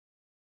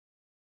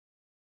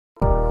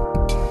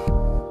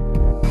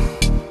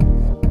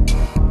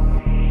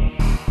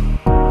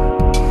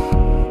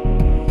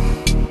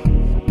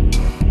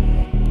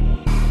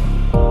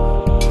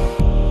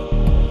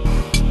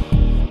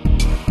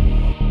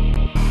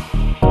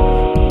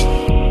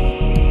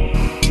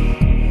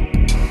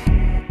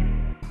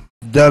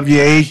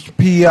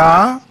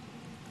WHPR,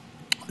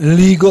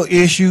 Legal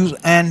Issues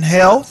and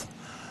Health.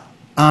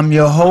 I'm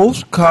your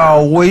host,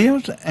 Carl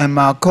Williams, and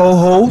my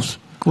co-host,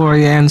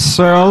 Gloria Ann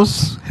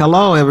Searles.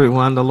 Hello,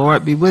 everyone. The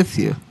Lord be with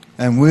you.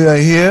 and we are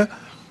here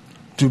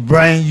to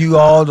bring you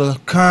all the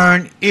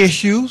current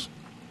issues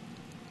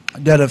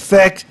that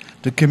affect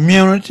the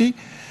community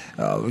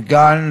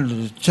regarding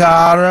the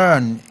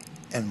charter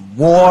and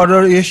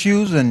water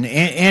issues and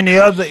any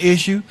other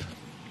issue,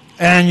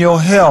 and your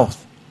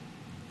health.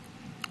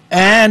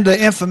 And the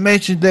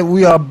information that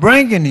we are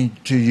bringing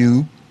to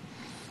you,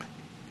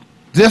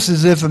 this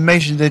is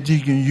information that you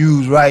can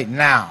use right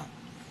now.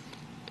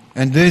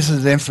 And this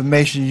is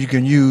information you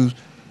can use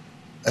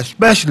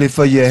especially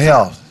for your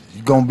health.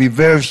 You're going to be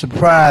very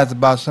surprised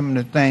about some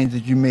of the things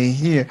that you may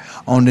hear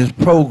on this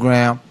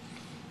program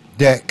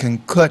that can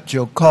cut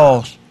your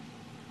costs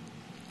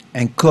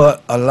and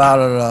cut a lot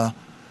of the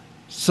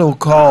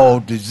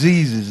so-called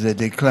diseases that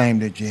they claim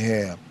that you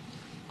have.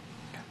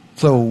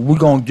 So we're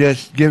going to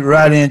just get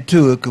right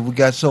into it because we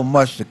got so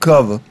much to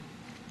cover.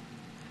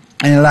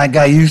 And like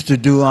I used to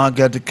do, I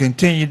got to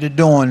continue to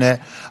doing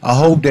that. I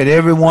hope that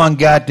everyone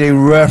got their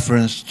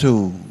reference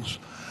tools.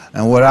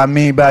 And what I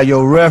mean by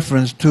your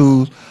reference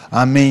tools,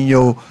 I mean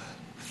your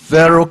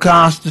federal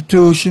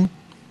constitution.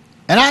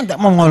 And I'm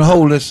going to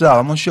hold this up.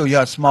 I'm going to show you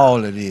how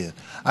small it is.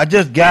 I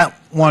just got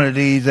one of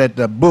these at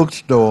the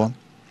bookstore,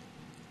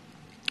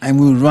 and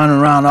we was running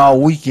around all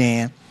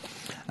weekend.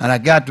 And I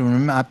got to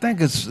remember, I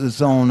think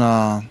it's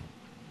on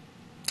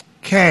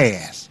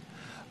Cass.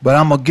 But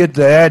I'm going to get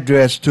the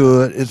address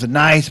to it. It's a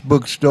nice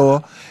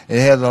bookstore. It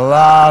has a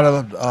lot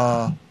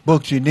of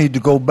books you need to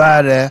go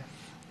buy there.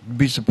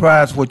 Be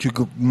surprised what you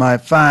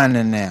might find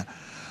in there.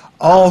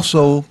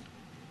 Also,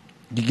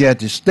 you got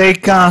the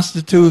state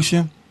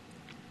constitution,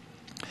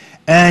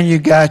 and you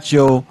got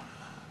your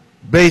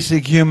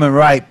basic human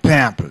right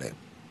pamphlet.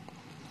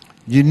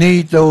 You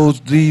need those.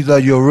 These are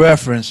your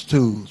reference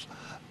tools,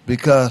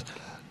 because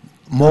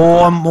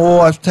more and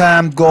more as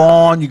time go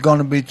on, you're going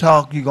to be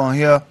talking. You're going to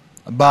hear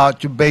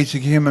about your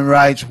basic human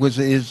rights, which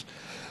is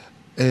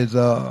this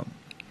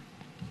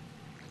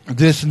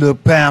little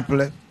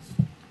pamphlet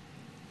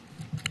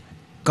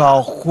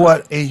called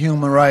What a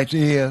Human Right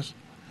Is.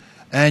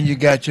 And you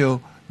got your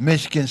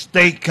Michigan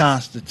State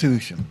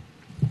Constitution.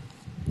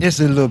 It's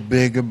a little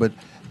bigger, but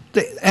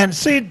and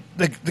see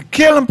the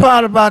killing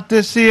part about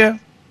this here,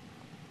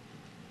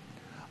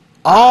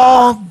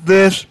 all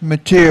this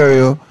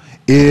material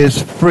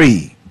is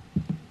free.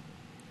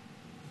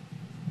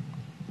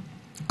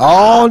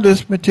 All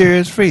this material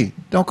is free.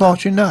 Don't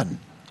cost you nothing.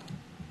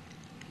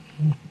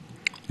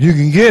 You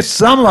can get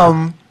some of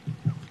them.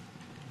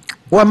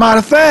 Well, matter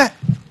of fact,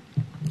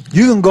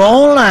 you can go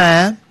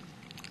online.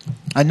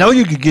 I know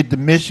you can get the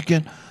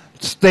Michigan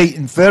State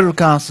and Federal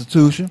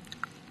Constitution,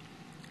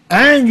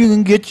 and you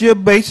can get your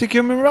basic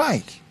human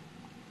rights.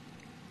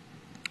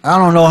 I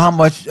don't know how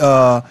much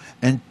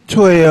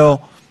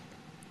until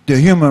the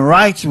human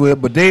rights will,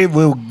 but they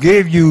will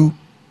give you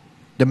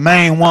the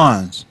main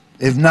ones,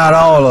 if not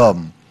all of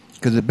them.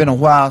 Because it's been a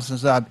while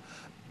since I've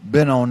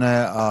been on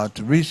there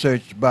to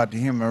research about the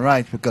human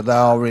rights, because I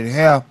already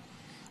have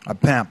a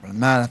pamphlet.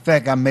 Matter of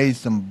fact, I made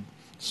some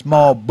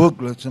small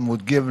booklets and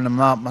was giving them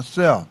out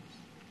myself.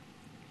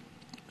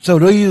 So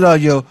these are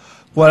your,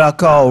 what I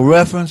call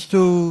reference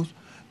tools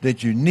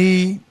that you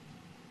need,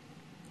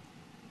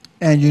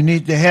 and you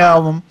need to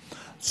have them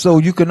so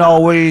you can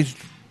always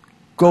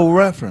go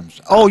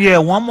reference. Oh yeah,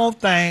 one more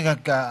thing,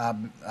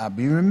 I'll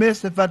be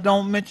remiss if I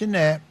don't mention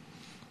that.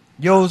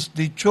 Your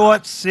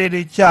Detroit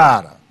City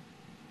Charter.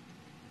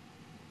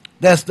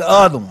 That's the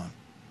other one.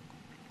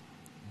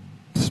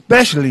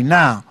 Especially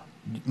now,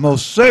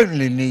 most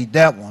certainly need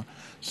that one,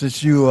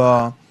 since you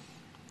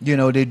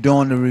they're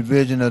doing the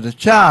revision of the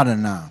charter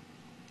now.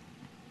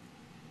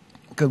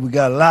 Because we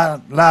got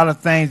a lot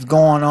of things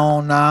going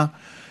on now.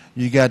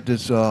 You got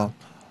this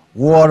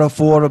water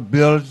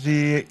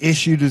affordability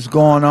issue that's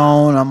going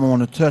on. I'm going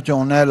to touch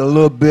on that a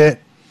little bit,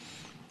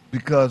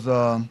 because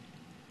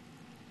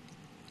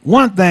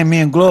one thing me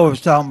and Gloria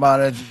was talking about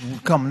as we're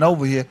coming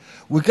over here,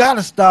 we got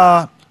to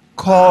start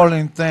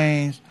calling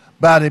things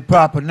by their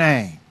proper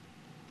name.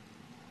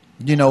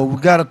 You know,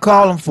 we got to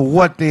call them for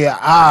what they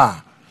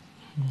are.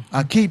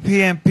 I keep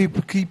hearing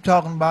people keep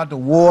talking about the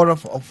water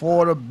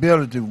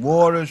affordability.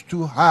 Water is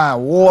too high.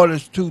 Water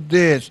is too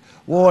this.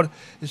 Water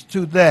is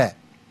too that.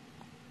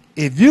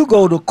 If you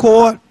go to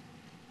court,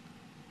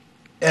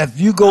 if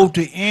you go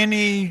to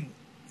any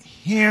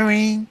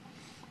hearing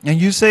and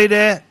you say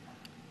that,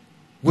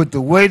 with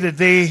the way that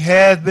they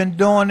have been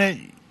doing it,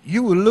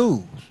 you will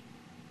lose.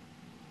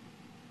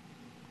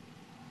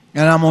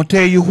 And I'm going to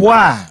tell you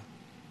why.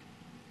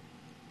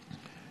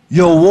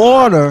 Your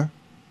water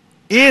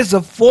is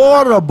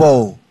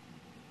affordable.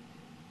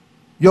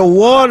 Your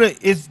water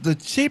is the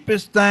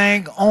cheapest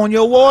thing on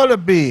your water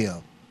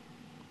bill.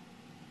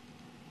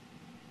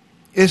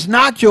 It's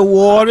not your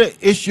water,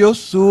 it's your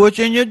sewage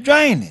and your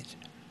drainage.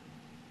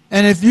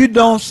 And if you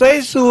don't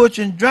say sewage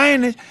and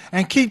drainage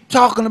and keep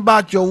talking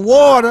about your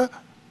water,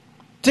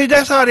 see,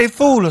 that's how they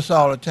fool us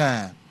all the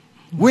time.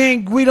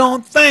 We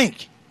don't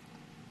think.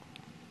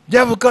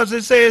 Just because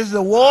it says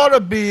the water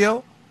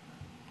bill,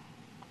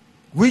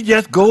 we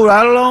just go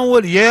right along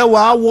with it. Yeah, well,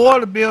 our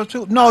water bill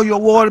too. No, your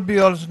water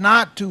bill is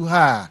not too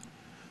high.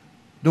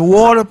 The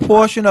water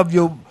portion of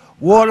your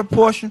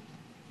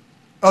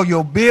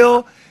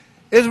bill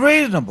is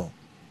reasonable.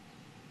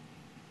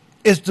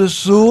 It's the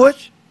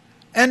sewage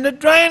and the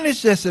drainage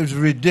system is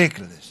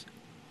ridiculous.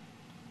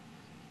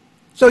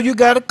 So you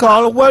got to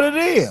call it what it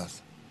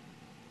is.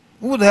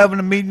 We was having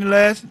a meeting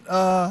last,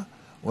 I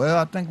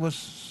think it was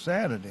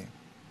Saturday.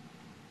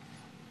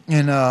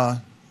 And, I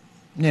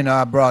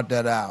brought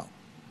that out.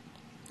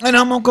 And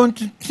I'm going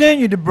to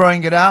continue to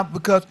bring it out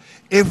because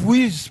if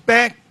we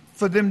expect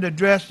for them to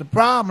address the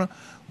problem,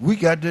 we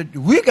got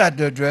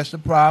to address the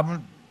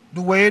problem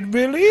the way it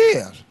really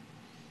is.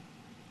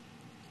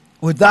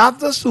 Without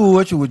the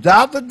sewage,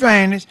 without the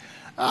drainage,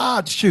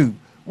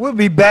 we'll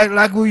be back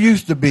like we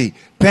used to be,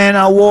 paying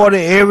our water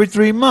every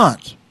 3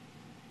 months.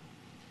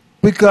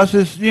 Because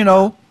it's,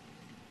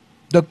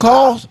 the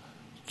cost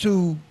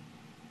to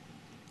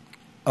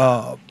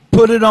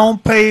put it on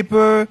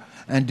paper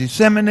and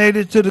disseminate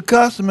it to the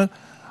customer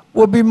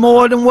will be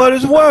more than what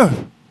it's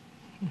worth.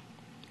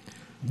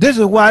 This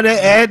is why they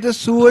add the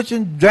sewage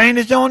and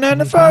drainage on there in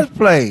the first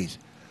place.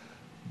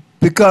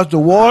 Because the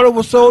water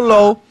was so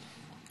low,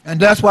 and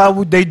that's why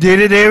they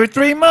did it every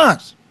 3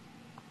 months.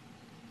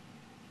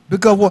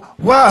 Because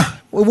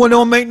it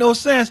don't make no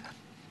sense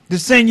to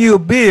send you a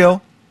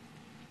bill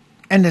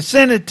and to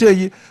send it to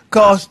you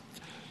costs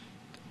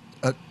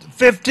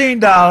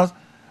 $15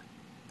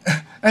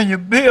 and your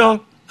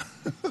bill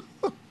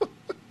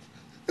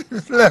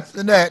is less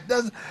than that.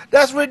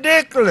 That's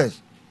ridiculous.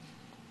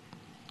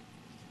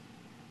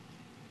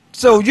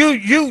 So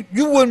you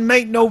wouldn't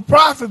make no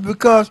profit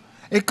because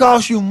it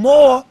costs you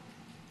more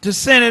to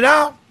send it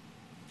out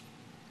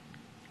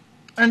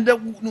and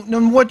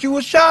than what you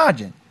was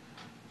charging.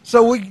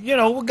 So we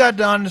got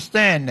to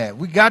understand that.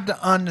 We got to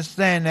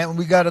understand that, and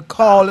we got to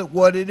call it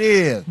what it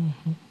is.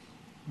 Mm-hmm.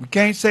 We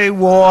can't say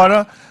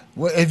water.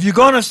 Well, if you're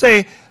gonna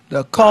say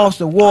the cost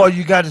of water,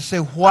 you got to say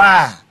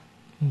why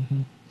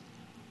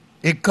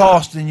it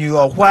costing you,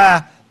 or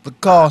why the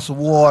cost of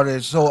water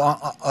is so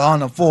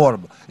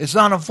unaffordable. It's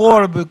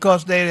unaffordable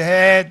because they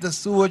had the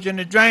sewage and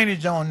the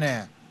drainage on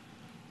there,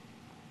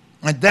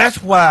 and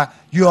that's why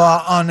you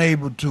are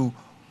unable to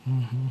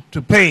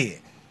pay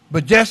it.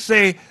 But just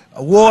say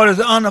water is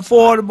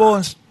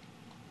unaffordable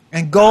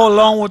and go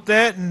along with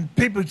that, and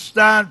people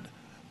start,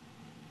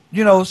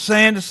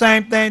 saying the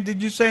same thing that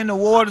you saying the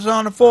water is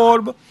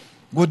unaffordable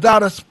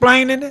without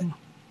explaining it,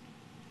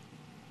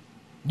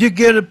 you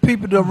give the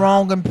people the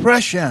wrong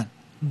impression.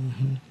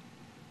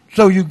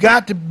 So you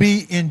got to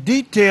be in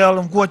detail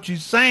on what you're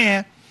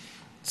saying.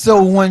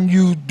 So when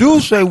you do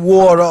say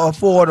water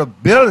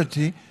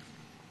affordability,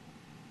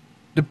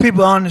 the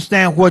people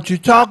understand what you're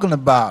talking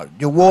about.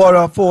 Your water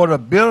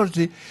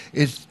affordability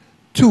is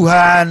too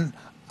high and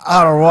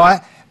out of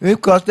right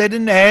because they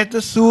didn't add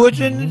the sewage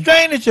and the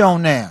drainage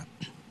on there.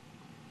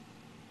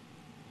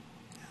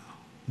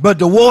 But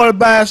the water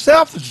by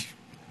itself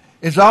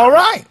is all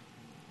right.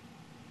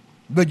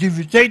 But if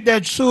you take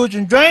that sewage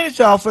and drainage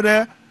off of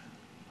there,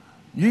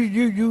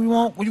 you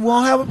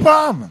won't have a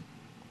problem.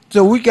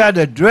 So we got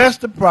to address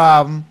the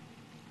problem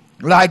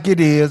like it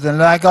is, and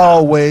like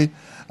always,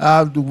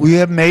 we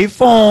have made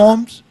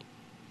forms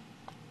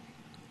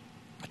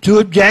to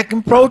object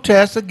and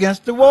protest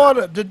against the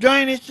water, the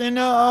drainage, and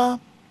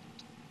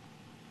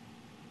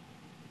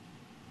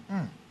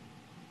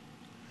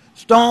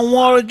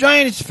stormwater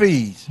drainage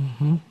fees.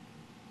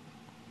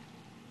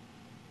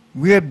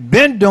 We have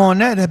been doing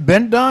that,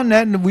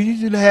 and we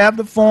usually have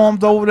the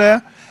forms over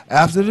there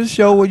after the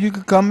show where you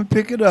could come and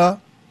pick it up.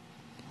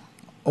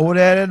 Over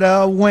there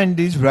at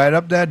Wendy's, right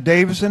up there,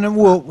 Davidson and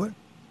Woodward.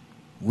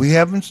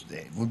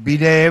 We'll be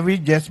there every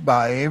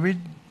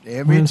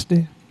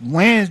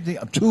Wednesday,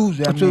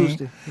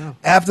 Tuesday. Yeah.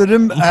 After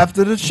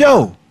the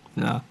show.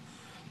 Yeah.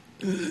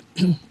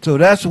 So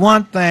that's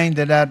one thing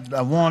that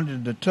I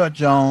wanted to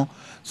touch on,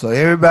 so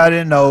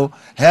everybody know.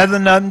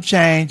 Hasn't nothing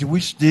changed.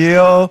 We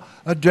still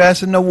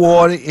addressing the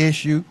water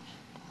issue.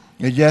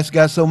 It just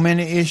got so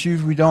many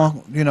issues we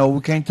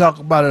can't talk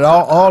about it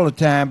all the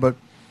time, but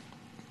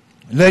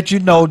let you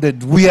know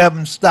that we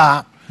haven't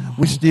stopped.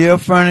 We still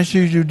furnish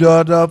you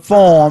the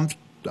forms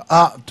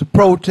to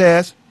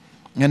protest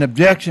and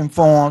objection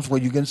forms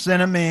where you can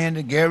send them in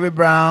to Gary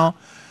Brown,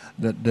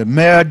 the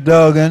Mayor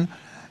Duggan,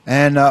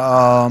 and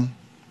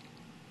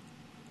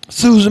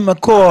Susan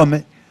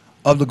McCormick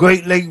of the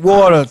Great Lake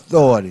Water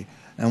Authority.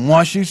 And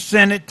once you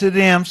send it to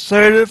them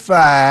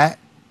certified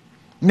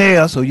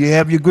mail, so you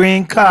have your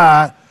green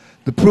card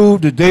to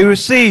prove that they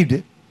received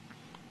it,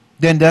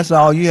 then that's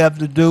all you have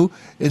to do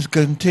is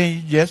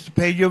continue just to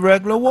pay your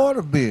regular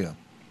water bill.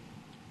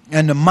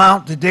 And the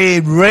amount that they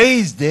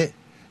raised it,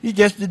 you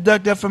just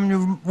deduct that from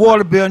your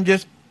water bill and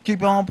just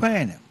keep on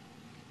paying it.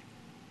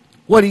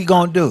 What are you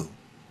going to do?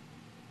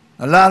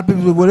 A lot of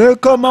people say, well, they'll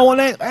cut my one.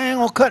 I ain't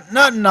going to cut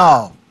nothing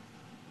off.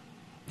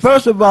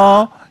 First of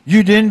all,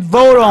 you didn't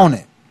vote on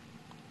it.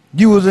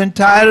 You was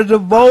entitled to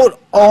vote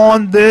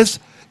on this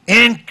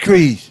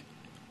increase.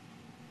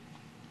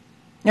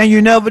 And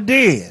you never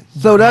did.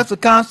 So that's a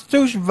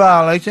constitutional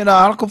violation,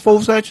 Article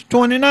 4, Section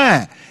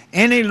 29.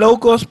 Any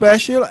local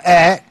special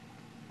act,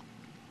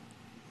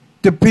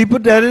 the people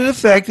that is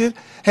affected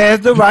has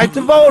the right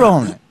to vote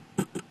on it.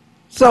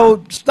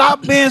 So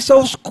stop being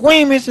so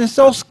squeamish and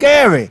so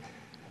scary.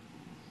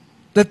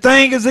 The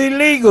thing is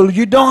illegal.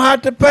 You don't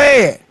have to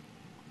pay it.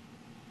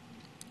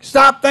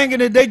 Stop thinking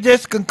that they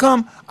just can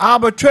come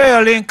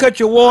arbitrarily and cut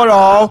your water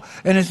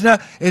off, and it's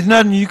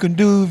nothing you can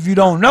do if you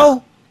don't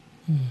know.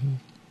 Mm-hmm.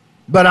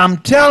 But I'm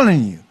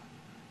telling you,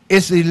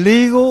 it's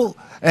illegal,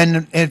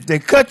 and if they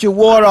cut your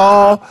water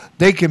off,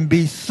 they can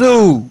be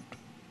sued.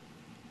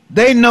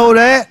 They know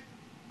that.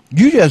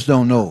 You just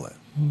don't know it.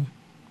 Mm-hmm.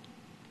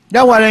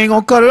 That's why they ain't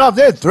going to cut it off.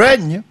 They're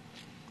threatening you,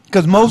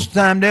 because most of the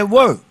time they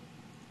work.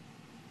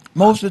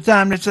 Most of the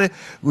time they say,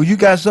 well, you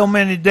got so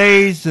many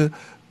days to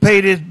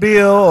pay this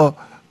bill, or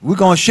we're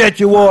going to shut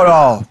your water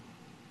off.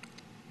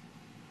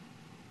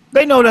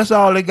 They know that's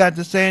all they got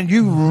to say, and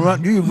you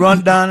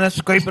run down there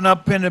scraping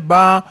up in the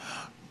bar,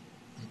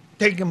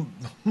 taking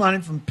money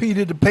from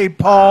Peter to pay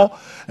Paul,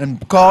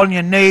 and calling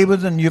your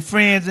neighbors and your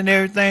friends and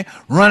everything,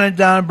 running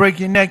down and break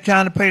your neck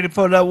trying to pay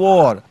for that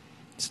water.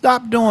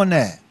 Stop doing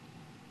that.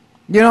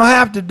 You don't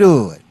have to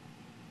do it,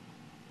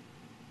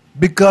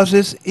 because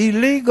it's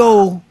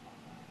illegal.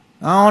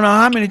 I don't know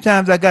how many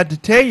times I got to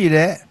tell you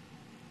that.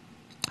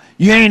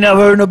 You ain't never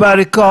heard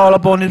nobody call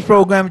up on this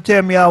program and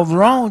tell me I was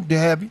wrong,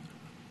 have you?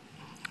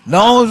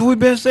 Long as we've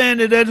been saying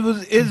that it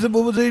was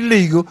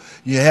illegal,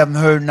 you haven't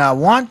heard not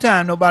one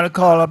time nobody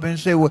call up and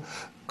say, well,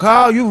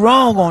 Carl, you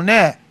wrong on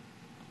that.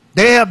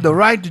 They have the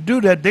right to do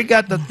that. They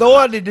got the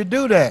authority to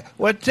do that.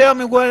 Well, tell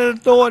me where the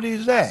authority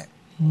is at.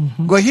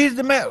 Mm-hmm. Well, he's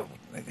the mayor.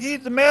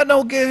 He's the mayor.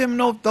 Don't give him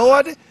no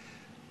authority.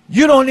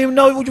 You don't even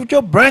know what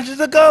your branches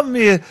of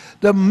government is.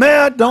 The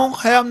mayor don't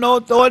have no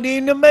authority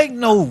even to make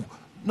no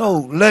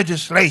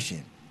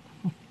legislation.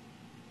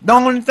 The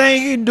only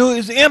thing he can do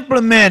is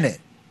implement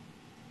it.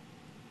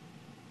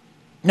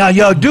 Now,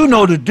 y'all do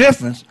know the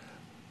difference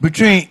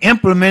between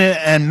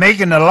implementing and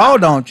making the law,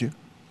 don't you?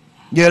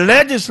 Your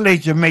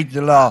legislature makes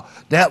the law.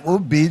 That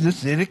would be the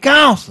city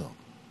council.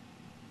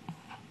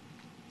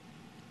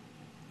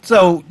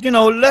 So, you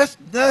know, let's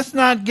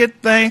not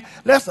get things.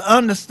 Let's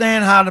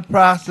understand how the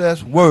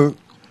process works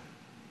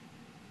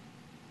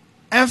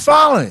and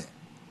follow it.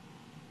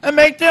 And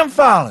make them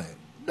follow it.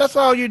 That's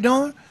all you're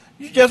doing.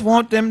 You just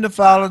want them to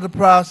follow the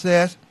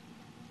process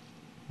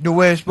the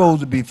way it's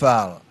supposed to be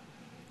followed,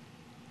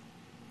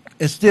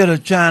 instead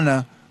of trying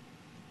to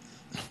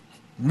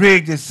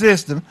rig the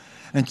system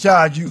and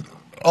charge you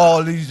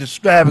all these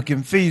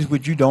extravagant fees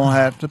which you don't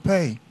have to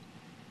pay.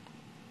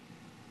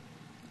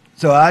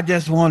 So I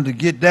just wanted to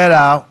get that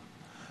out,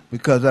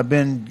 because I've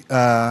been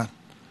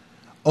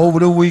over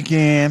the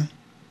weekend,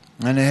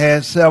 and it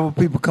had several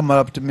people come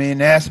up to me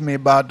and ask me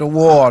about the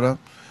water,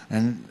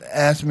 and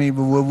ask me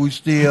will we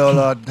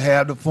still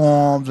have the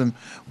forms, and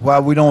why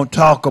we don't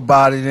talk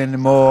about it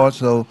anymore.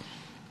 So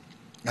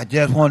I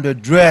just wanted to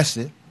address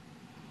it,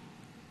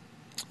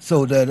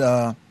 so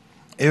that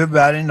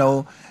everybody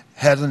know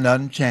hasn't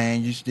nothing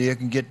changed. You still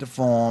can get the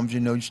forms. You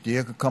know, you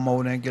still can come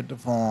over there and get the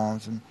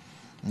forms. And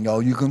you know,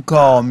 you can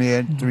call me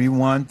at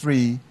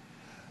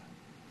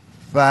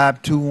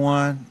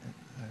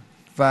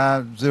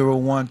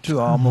 313-521-5012. I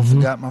almost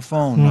forgot my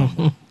phone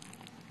number.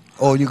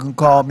 Or you can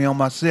call me on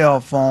my cell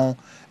phone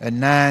at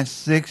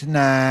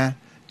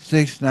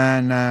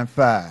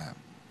 969-6995.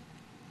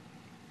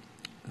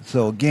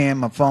 So again,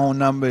 my phone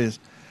number is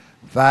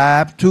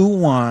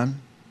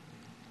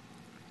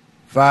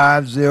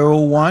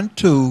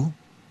 521-5012.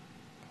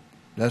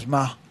 That's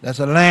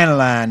a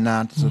landline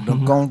now, so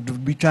don't go to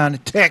be trying to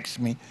text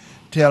me,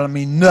 telling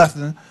me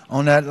nothing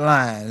on that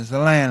line. It's a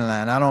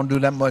landline. I don't do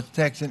that much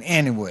texting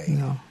anyway.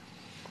 No.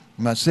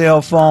 My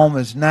cell phone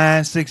is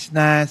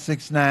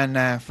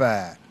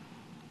 969-6995.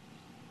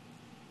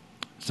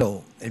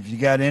 So if you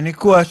got any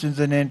questions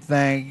and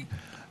anything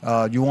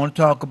you want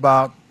to talk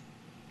about,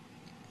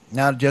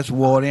 not just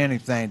water,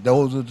 anything,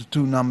 those are the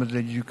two numbers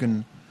that you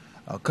can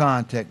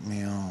contact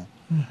me on.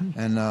 Mm-hmm.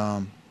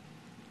 And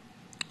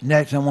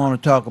next I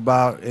want to talk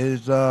about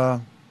is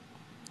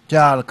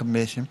Charter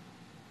Commission.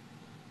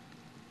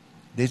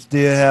 They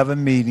still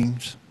having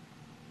meetings.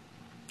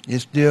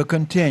 It's still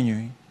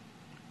continuing.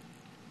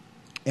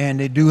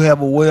 And they do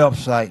have a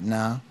website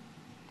now.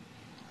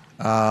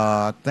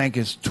 I think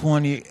it's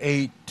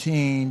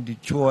 2018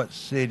 Detroit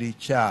City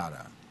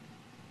Charter.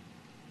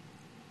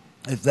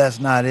 If that's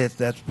not it,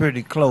 that's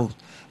pretty close.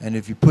 And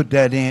if you put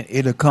that in,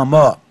 it'll come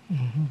up.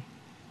 Mm-hmm.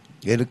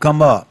 It'll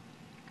come up.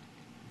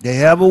 They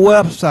have a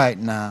website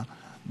now,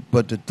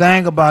 but the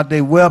thing about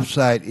their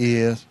website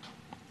is,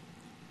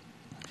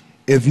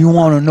 if you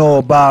want to know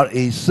about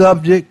a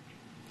subject,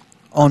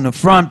 on the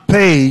front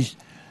page,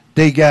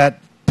 they got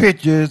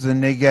pictures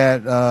and they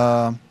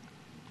got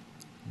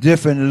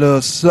different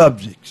little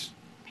subjects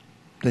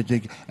that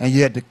and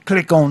you have to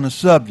click on the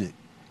subject,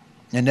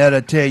 and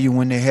that'll tell you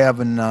when they're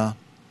having the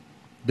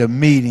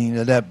meeting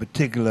of that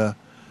particular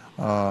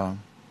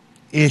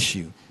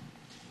issue.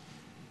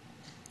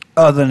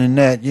 Other than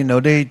that, you know,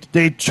 they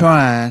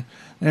trying.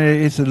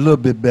 It's a little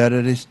bit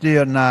better. They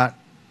still not,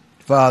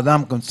 as far as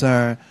I'm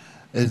concerned,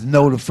 is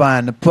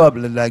notifying the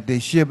public like they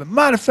should. But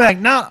matter of fact,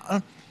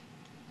 now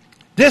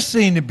this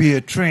seems to be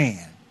a trend.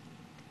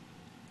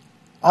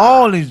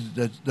 All these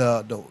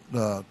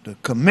the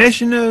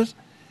commissioners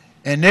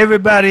and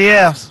everybody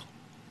else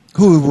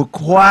who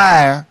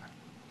require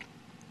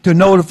to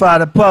notify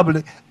the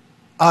public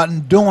are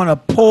doing a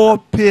poor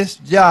piss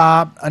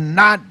job of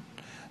not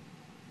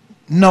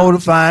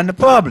notifying the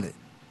public.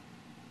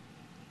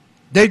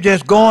 They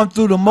just going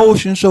through the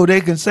motion so they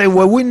can say,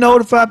 well, we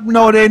notified.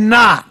 No, they're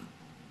not.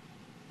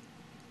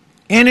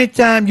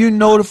 Anytime you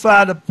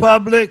notify the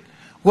public,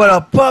 what a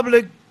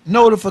public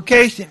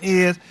notification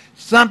is,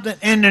 something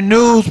in the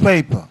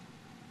newspaper,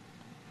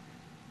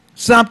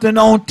 something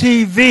on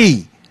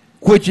TV,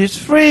 which is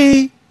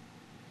free.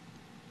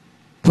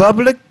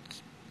 Public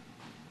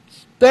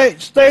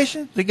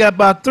stations, they got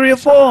about 3 or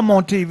 4 of them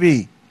on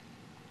TV.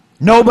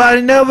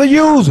 Nobody never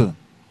use them.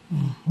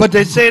 But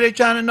they say they're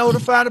trying to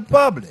notify the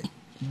public.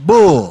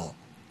 Bull.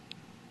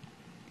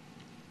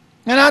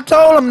 And I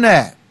told them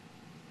that.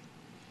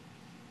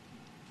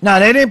 Now,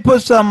 they didn't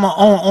put something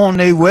on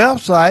their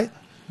website,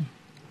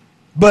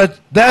 but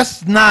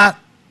that's not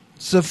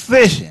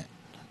sufficient.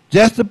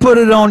 Just to put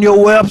it on your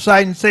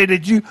website and say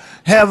that you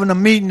having a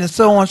meeting and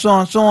so and so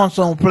and so and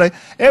so place,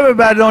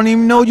 everybody don't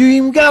even know you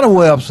even got a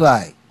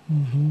website.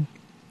 Mm-hmm.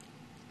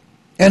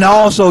 And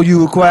also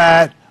you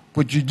required,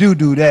 but you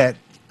do that,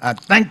 I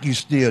think you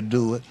still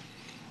do it,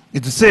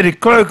 it's the city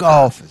clerk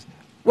office.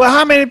 Well,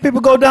 how many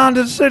people go down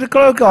to the city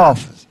clerk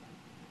office?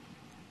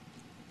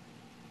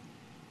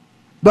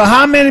 But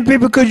how many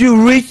people could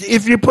you reach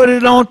if you put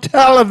it on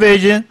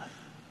television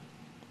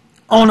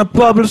on a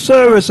public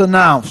service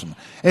announcement?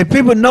 If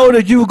people know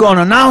that you were going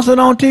to announce it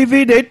on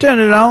TV, they turn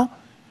it on.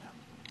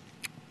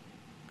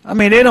 I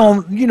mean, they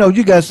don't, you know,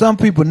 you got some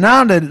people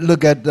now that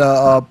look at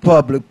the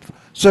public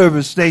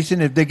service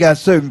station if they got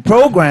certain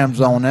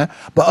programs on there.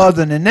 But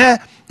other than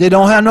that, they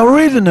don't have no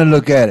reason to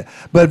look at it.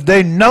 But if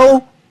they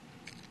know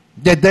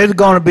that there's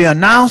going to be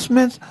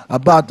announcements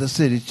about the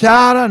city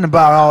charter and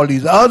about all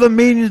these other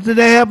meetings that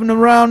they happen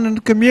around in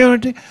the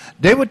community,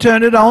 they would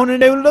turn it on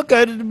and they would look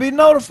at it to be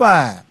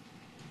notified.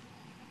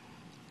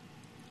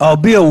 Or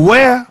be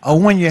aware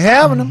of when you're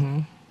having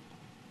them.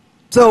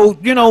 So,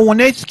 you know, when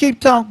they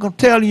keep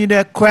telling you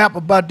that crap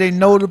about they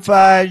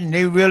notified and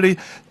they really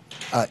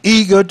are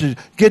eager to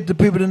get the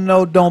people to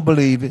know, don't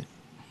believe it.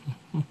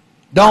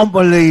 Don't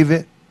believe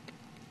it.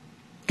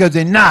 Because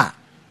they're not.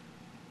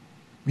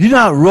 You're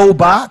not a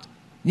robot.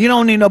 You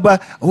don't need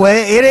nobody. Well,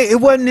 it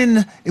wasn't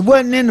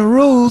in the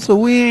rules, so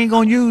we ain't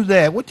gonna use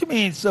that. What you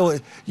mean? So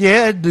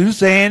yeah, it do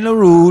say in the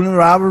rule and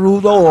Robert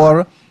Rules of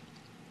Order.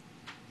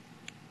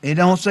 It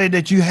don't say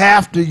that you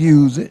have to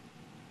use it,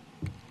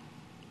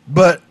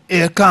 but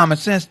common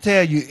sense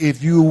tell you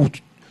if you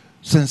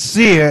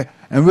sincere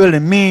and really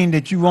mean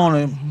that you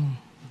want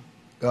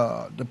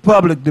the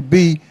public to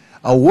be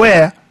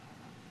aware,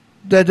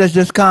 that's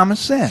just common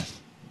sense.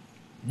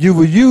 You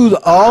will use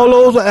all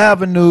those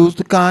avenues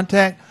to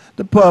contact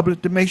the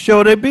public to make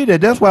sure they be there.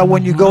 That's why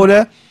when you go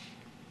there,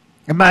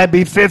 it might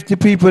be 50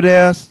 people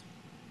there,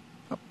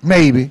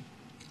 maybe.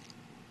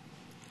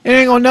 It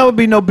ain't gonna never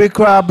be no big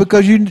crowd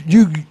because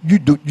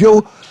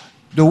the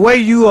way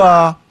you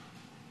are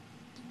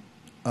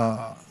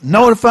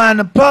notifying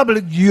the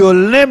public, you're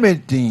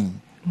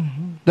limiting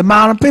the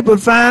amount of people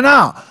to find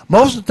out.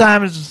 Most of the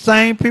time, it's the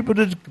same people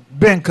that's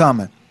been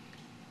coming,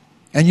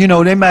 and you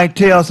know they might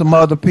tell some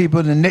other people,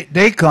 and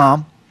they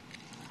come,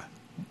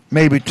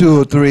 maybe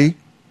 2 or 3,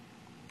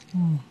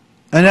 and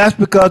that's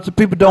because the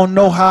people don't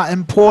know how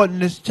important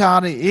this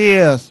charter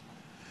is.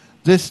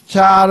 This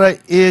charter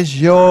is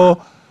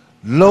your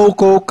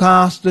local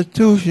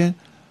constitution,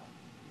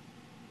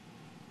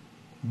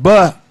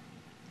 but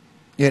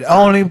it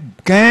only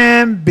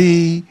can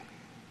be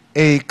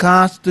a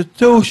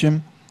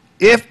constitution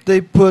if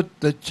they put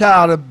the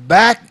charter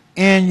back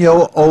in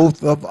your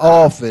oath of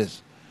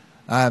office.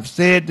 I've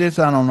said this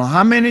I don't know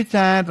how many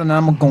times, and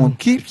I'm going to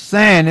keep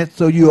saying it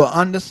so you'll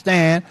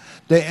understand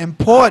the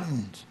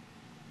importance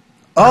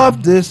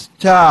of this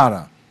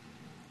charter.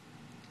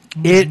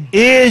 It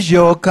is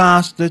your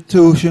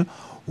constitution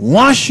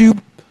once you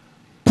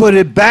put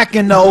it back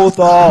in the oath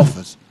of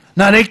office.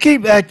 Now, they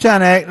keep trying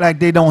to act like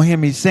they don't hear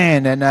me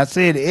saying that, and I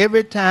say it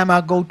every time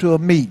I go to a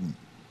meeting.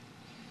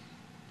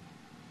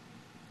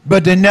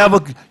 But you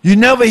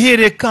never hear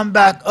it come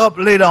back up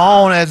later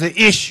on as an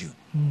issue.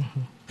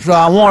 So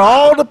I want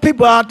all the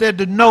people out there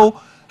to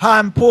know how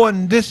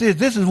important this is.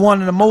 This is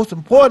one of the most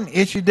important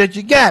issues that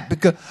you got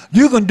because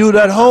you can do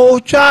that whole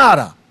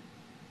charter.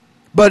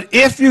 But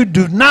if you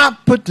do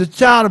not put the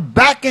charter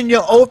back in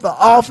your oath of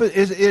office,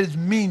 it is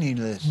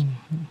meaningless.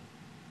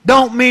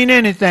 Don't mean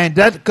anything.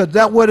 Because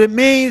that's what it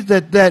means,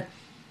 that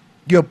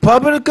your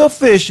public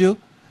official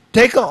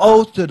take an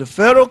oath to the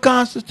federal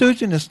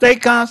constitution, the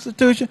state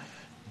constitution,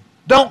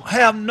 don't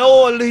have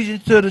no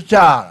allegiance to the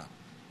charter.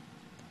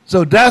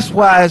 So that's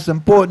why it's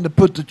important to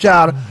put the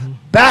charter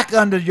back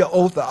under your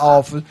oath of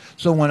office.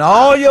 So when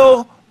all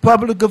your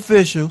public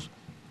officials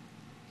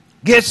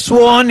get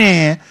sworn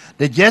in,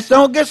 they just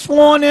don't get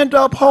sworn in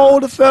to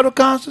uphold the federal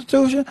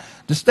constitution,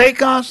 the state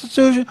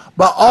constitution,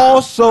 but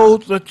also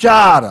the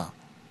charter.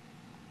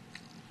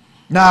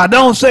 Now, I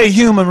don't say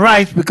human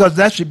rights because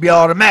that should be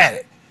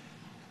automatic.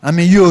 I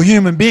mean, you're a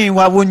human being.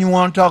 Why wouldn't you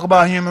want to talk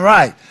about human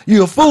rights?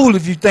 You're a fool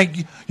if you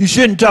think you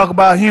shouldn't talk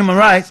about human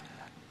rights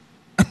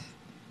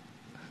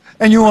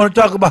and you want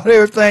to talk about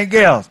everything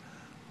else.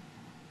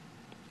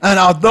 And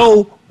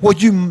although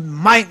what you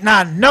might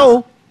not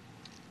know,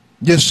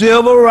 your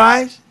civil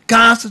rights,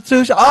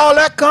 Constitution, all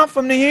that comes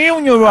from the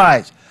human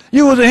rights.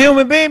 You was a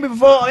human being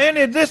before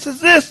any of this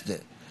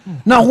existed.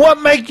 Now,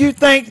 what makes you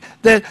think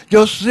that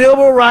your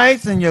civil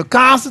rights and your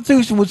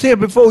Constitution was here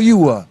before you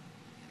were?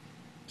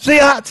 See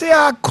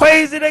how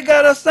crazy they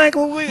got us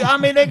thinking? I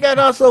mean, they got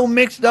us so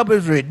mixed up,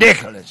 it's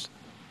ridiculous.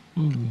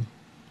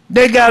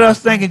 They got us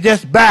thinking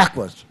just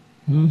backwards.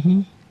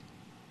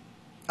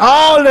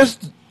 All this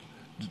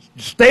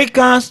state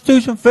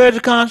constitution,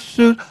 federal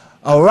constitution,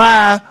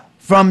 arrive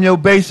from your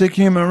basic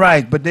human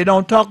rights. But they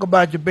don't talk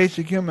about your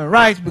basic human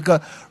rights because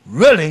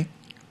really,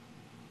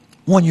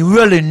 when you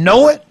really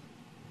know it,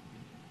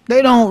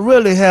 they don't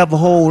really have a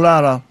whole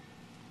lot of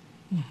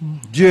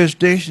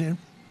jurisdiction.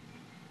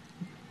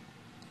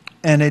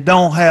 And they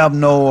don't have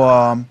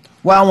no,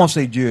 well, I won't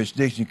say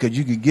jurisdiction because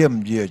you could give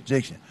them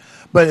jurisdiction.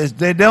 But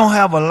they don't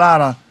have a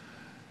lot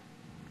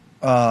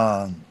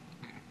of,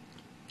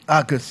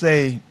 I could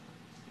say,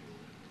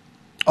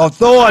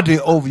 authority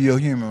over your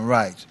human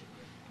rights.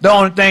 The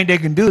only thing they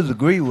can do is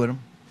agree with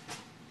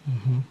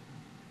them.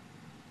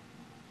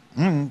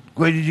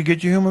 Where did you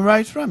get your human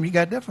rights from? You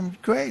got that from the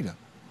Creator.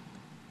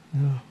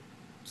 Yeah.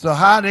 So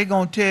how are they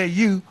going to tell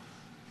you?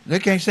 They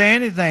can't say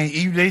anything.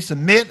 Either they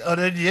submit or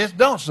they just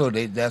don't. So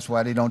that's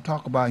why they don't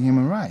talk about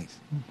human rights.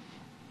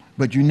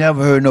 But you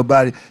never heard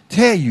nobody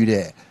tell you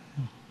that.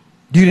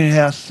 You didn't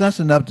have sense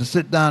enough to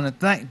sit down and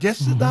think.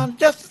 Just sit down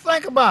just to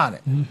think about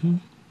it.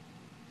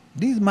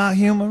 These are my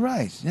human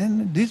rights.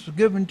 And these were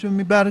given to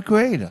me by the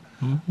Creator.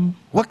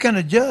 What can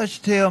a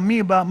judge tell me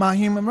about my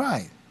human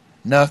rights?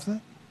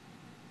 Nothing.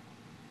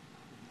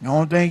 The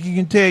only thing he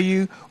can tell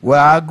you,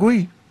 well, I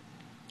agree.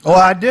 Or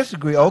I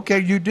disagree. Okay,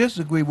 you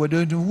disagree with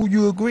who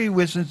you agree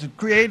with since the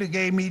Creator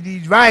gave me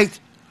these rights.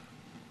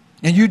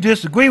 And you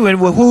disagree with it.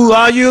 Well, who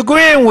are you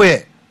agreeing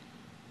with?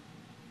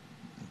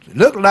 It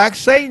look like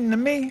Satan to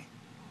me.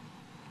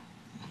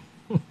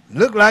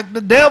 Look like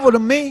the devil to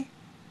me.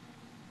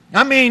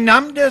 I mean,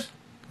 I'm just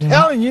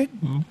telling you.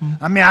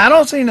 I mean, I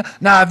don't see.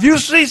 Now, if you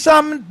see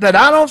something that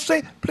I don't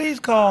see,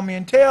 please call me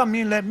and tell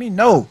me and let me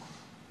know.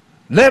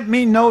 Let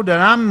me know that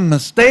I'm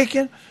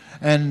mistaken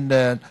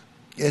and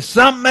it's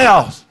something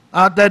else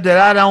out there that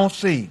I don't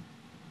see.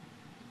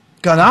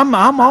 Cause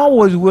I'm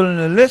always willing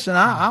to listen.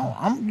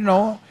 I'm you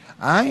know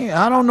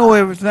I don't know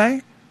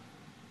everything.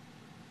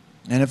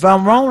 And if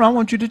I'm wrong, I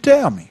want you to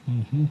tell me.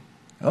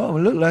 Oh,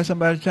 it look like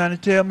somebody's trying to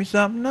tell me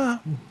something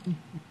now.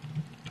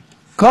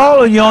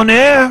 Caller, you on the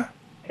air?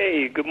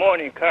 Hey, good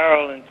morning,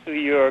 Carl, and to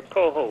your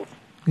co-host.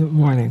 Good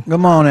morning. Good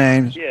morning,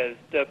 Ames. Yes,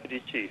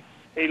 Deputy Chief.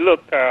 Hey,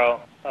 look,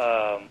 Carl,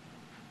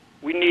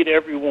 we need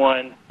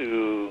everyone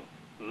to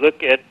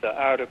look at the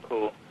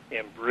article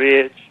in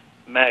Bridge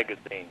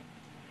Magazine.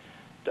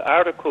 The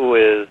article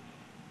is,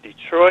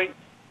 Detroit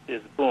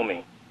is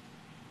booming.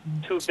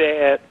 Too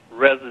bad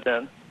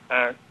residents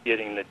aren't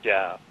getting the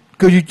job.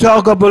 Could you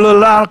talk up a little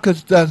louder?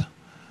 Because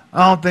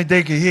I don't think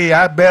they can hear you.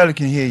 I barely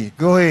can hear you.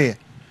 Go ahead.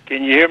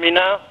 Can you hear me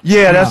now?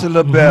 Yeah, that's a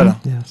little better.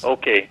 Yes.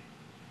 Okay.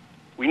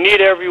 We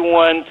need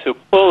everyone to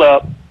pull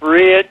up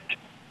Bridge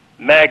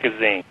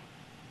Magazine.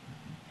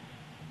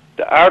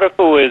 The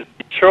article is,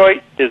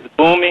 Detroit is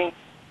booming.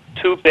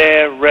 Too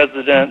bad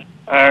residents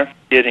aren't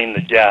getting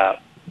the job.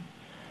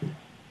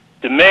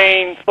 The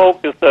main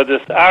focus of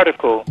this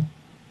article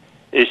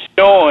is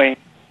showing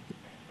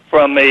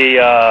from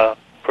a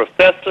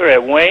professor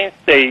at Wayne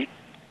State.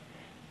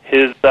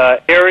 His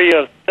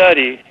area of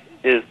study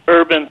is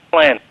urban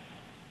planning.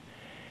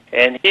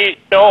 And he's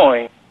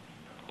showing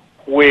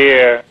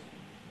where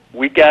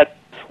we got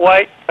this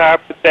white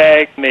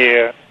carpetbag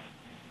mayor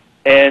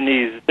and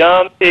these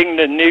dumb,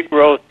 ignorant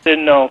Negroes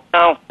sitting on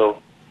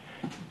council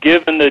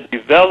giving the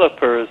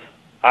developers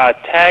our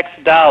tax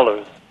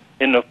dollars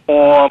in the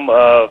form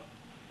of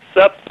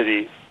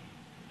subsidies.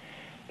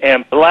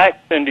 And blacks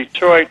in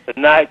Detroit are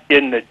not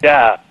getting the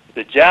job.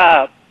 The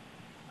jobs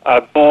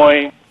are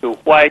going to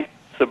white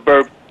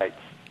suburbanites.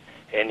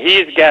 And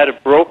he's got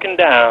it broken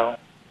down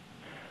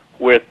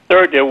where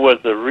there was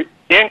an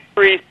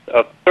increase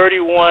of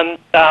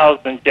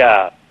 31,000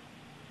 jobs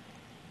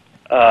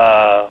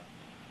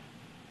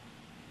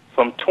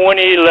from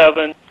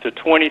 2011 to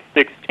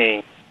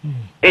 2016.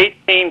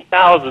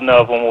 18,000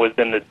 of them was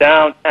in the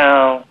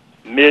downtown,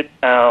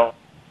 midtown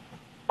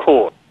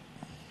core.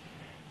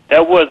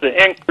 That was an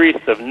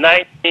increase of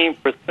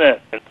 19%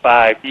 in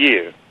 5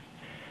 years.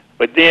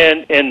 But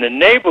then in the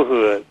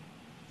neighborhood,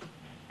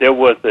 there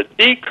was a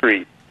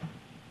decrease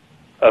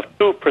of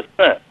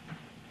 2%.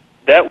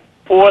 That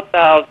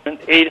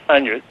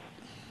 4,800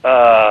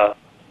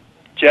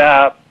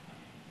 job,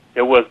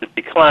 there was a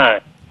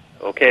decline.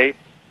 Okay?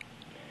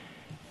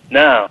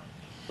 Now,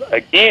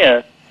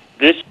 again,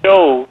 this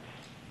shows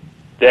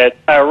that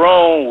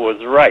Tyrone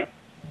was right.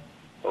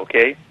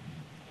 Okay?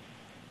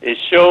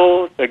 It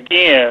shows,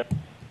 again,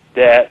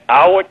 that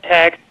our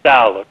tax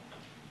dollars,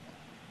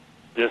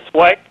 this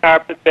white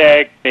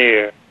carpetbag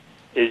mayor,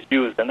 is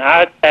using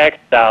our tax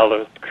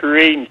dollars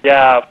creating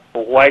jobs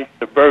for white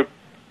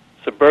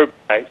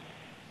suburbanites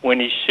when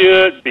he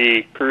should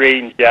be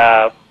creating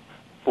jobs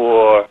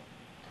for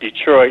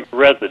Detroit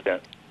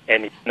residents,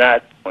 and he's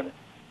not doing it.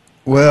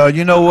 Well,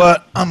 you know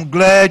what? I'm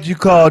glad you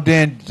called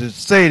in to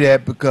say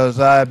that because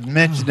I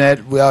mentioned that.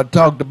 I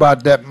talked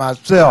about that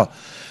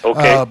myself.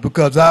 Okay.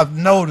 Because I've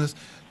noticed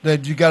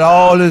that you got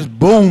all this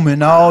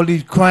booming, all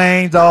these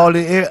cranes, all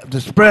the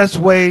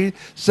expressways,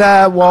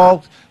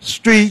 sidewalks,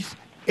 streets,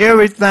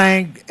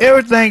 everything,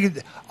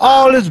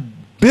 all this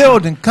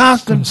building,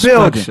 constant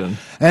building. Construction.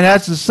 And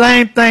that's the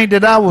same thing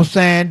that I was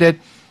saying, that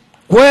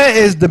where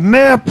is the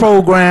mayor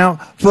program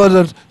for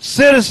the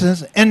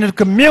citizens in the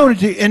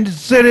community in the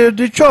city of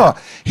Detroit?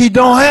 He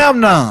don't have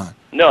none.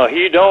 No,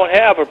 he don't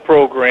have a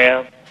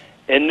program,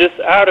 and this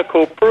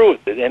article proves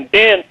it. And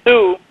then,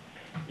 too,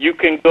 you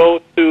can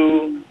go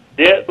to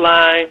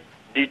Deadline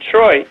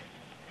Detroit,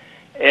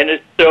 and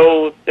it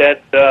shows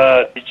that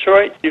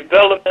Detroit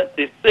development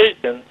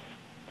decisions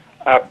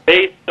are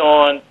based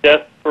on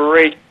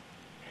desperation.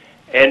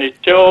 And it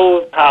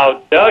shows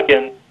how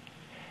Duggan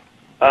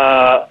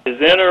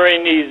is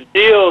entering these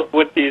deals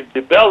with these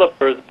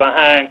developers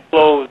behind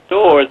closed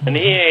doors, and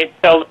he ain't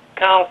telling the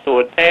council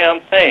a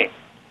damn thing.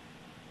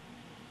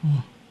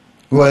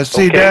 Well,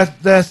 see, Okay.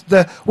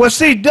 well,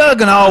 see,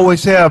 Duggan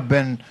always have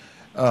been,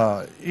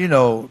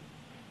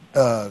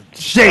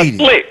 shady.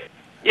 Slick.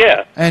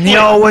 Yeah. And he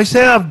slick. always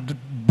have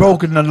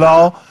broken the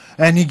law,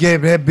 and he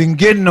had been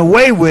getting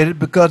away with it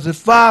because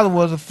his father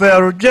was a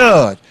federal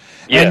judge.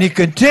 Yeah. And he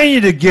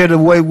continued to get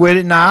away with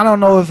it. Now, I don't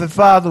know if his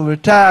father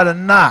retired or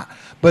not,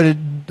 but,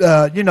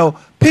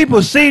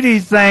 people see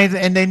these things,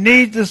 and they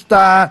need to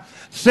start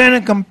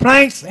sending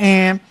complaints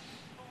in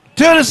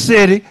to the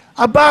city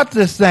about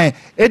this thing.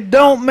 It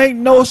don't make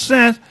no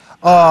sense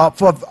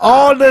for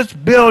all this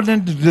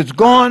building that's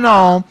going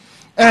on,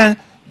 and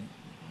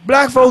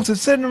black folks are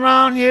sitting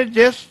around here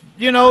just,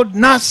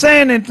 not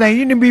saying anything.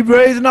 You need to be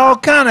raising all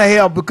kind of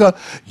hell because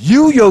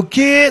you, your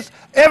kids,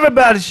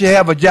 everybody should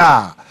have a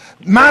job.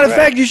 Matter of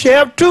fact, you should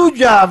have 2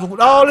 jobs with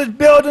all this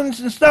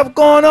buildings and stuff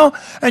going on,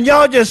 and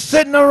y'all just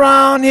sitting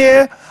around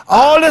here,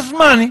 all this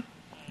money,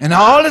 and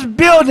all this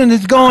building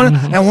is going,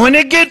 and when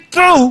they get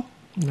through,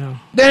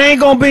 there ain't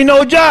going to be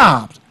no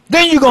jobs.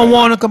 Then you're going to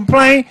want to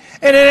complain,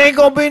 and it ain't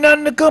going to be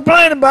nothing to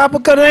complain about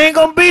because there ain't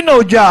going to be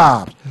no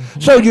jobs.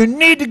 So you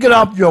need to get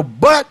off your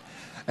butt,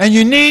 and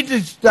you need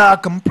to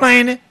start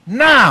complaining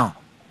now.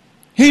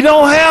 He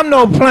don't have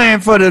no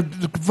plan for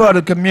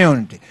the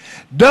community.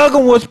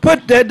 Duggan was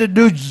put there to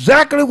do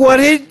exactly what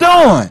he's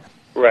doing.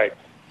 Right.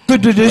 To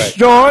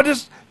destroy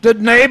the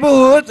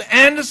neighborhoods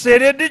and the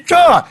city of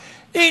Detroit.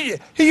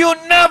 You'll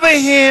never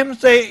hear him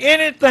say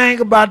anything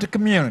about the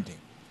community.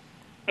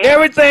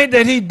 Everything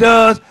that he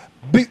does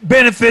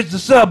benefits the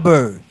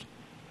suburbs.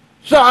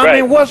 So I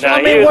mean, what's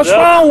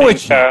wrong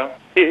with you? Carl.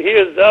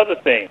 Here's the other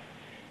thing.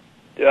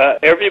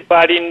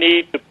 Everybody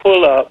needs to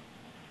pull up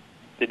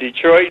the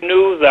Detroit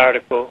News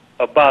article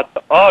about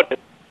the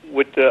audit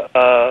with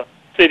the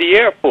city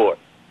airport.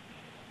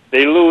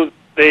 They're losing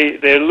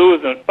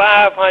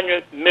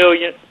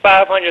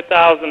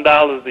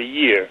 $500,000 a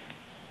year.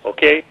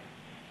 Okay.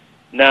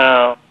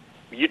 Now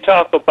you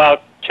talk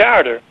about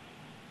charter.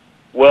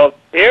 Well,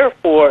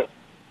 airport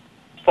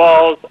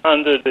falls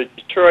under the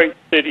Detroit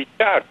City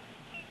Charter.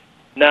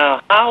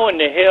 Now, how in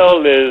the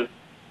hell is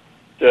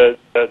the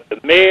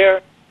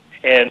mayor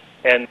and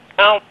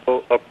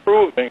council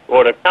approving,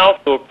 or the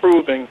council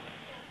approving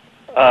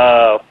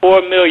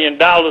 $4 million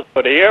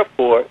for the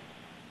airport,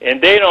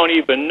 and they don't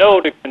even know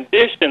the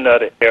condition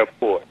of the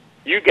airport?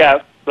 You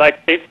got,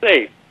 like they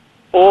say,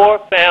 4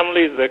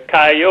 families of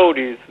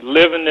coyotes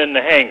living in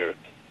the hangars.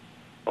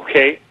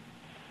 Okay?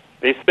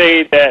 They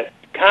say that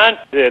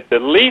the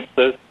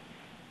leases,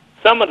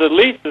 some of the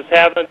leases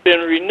haven't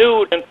been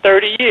renewed in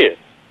 30 years.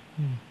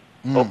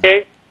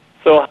 Okay?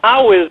 So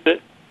how is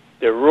it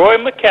that Roy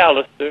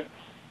McAllister,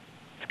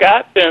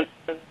 Scott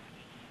Benson,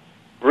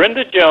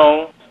 Brenda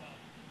Jones,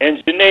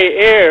 and Janae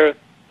Ayers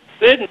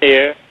sitting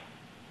there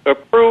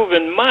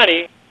approving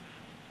money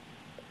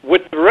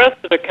with the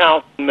rest of the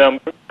council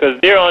members, because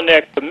they're on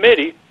that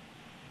committee?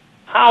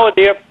 How are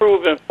they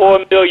approving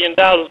 $4 million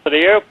for the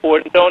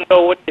airport and don't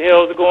know what the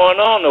hell is going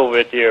on over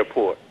at the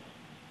airport?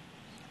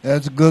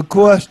 That's a good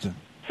question.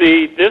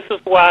 See, this is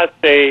why I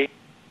say,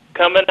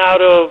 coming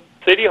out of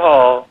City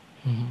Hall,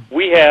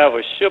 we have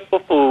a ship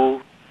of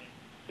food.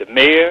 The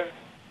mayor,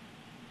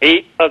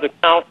 8 other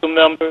council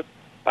members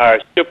are a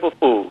ship of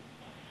food.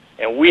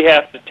 And we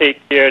have to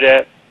take care of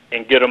that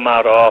and get them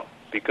out of office,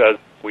 because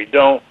if we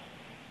don't,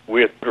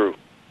 we're through.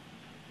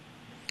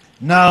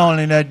 Not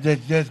only that,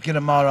 just get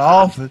them out of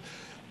office,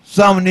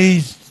 some of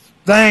these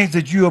things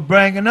that you are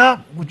bringing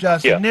up, which are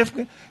Yeah.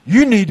 significant,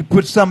 you need to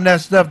put some of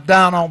that stuff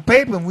down on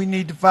paper, and we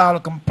need to file a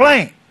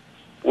complaint.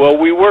 Well,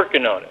 we're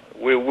working on it.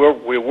 We're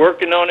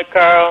working on it,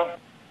 Carl.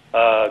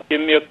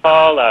 Give me a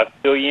call. I'll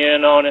fill you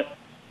in on it.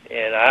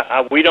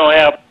 And we don't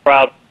have a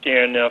problem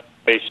sharing the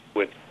information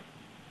with you.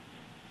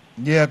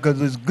 Yeah,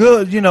 because it's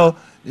good,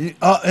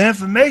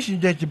 information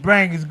that you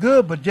bring is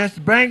good, but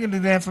just bringing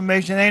the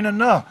information ain't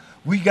enough.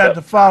 We got Yep.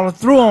 to follow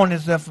through on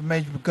this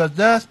information because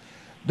that's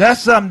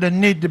something that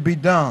need to be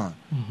done.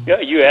 Yeah,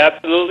 you're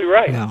absolutely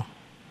right. Yeah.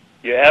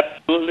 You're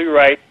absolutely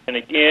right. And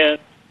again,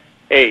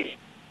 hey,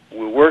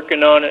 we're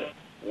working on it.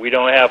 We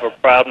don't have a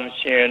problem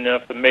sharing the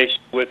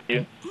information with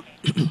you.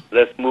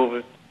 Let's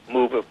move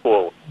it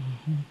forward.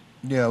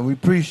 Yeah, we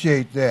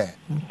appreciate that.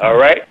 All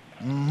right?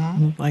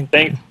 Thank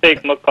Thanks you. for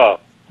taking my call.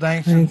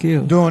 Thanks Thank for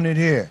you. doing it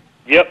here.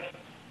 Yep.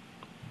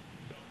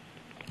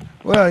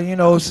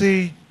 Well,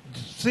 see,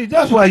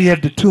 that's why you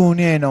have to tune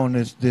in on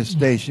this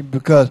station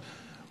because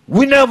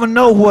we never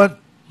know what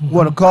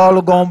a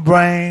caller gonna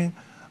bring.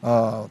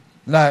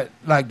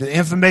 Like the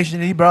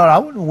information he brought, I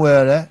wasn't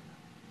aware of that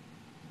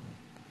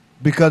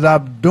because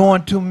I'm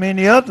doing too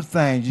many other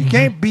things. You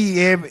can't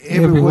be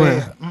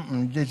everywhere.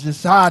 It's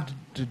just hard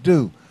to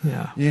do.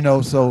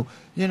 Yeah. So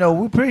we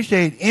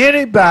appreciate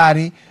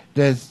anybody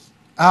that's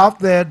out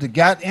there that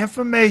got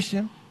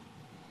information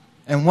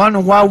and wonder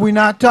why we're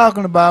not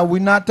talking about it. We're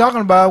not talking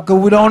about it because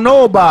we don't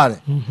know about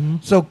it.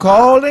 So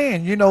call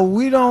in.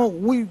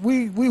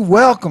 We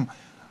welcome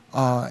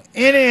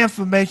any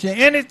information,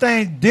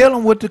 anything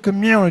dealing with the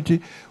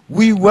community,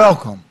 we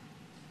welcome.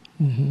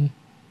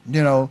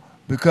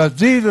 Because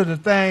these are the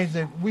things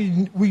that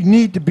we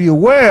need to be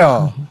aware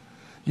of.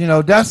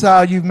 That's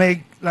how you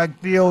make, like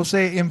Theo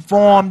say,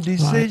 informed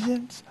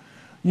decisions,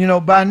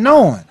 by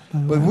knowing.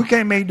 But we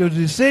can't make the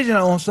decision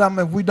on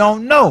something if we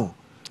don't know.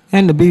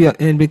 And to be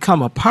and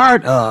become a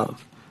part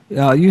of.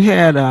 You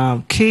had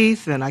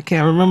Keith, and I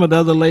can't remember the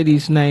other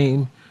lady's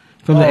name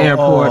from the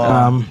airport.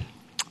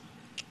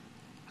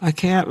 I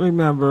can't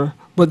remember,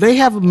 but they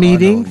have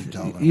meetings.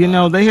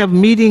 They have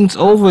meetings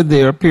over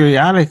there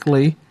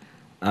periodically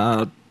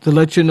to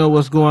let you know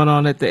what's going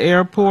on at the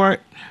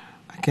airport.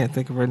 I can't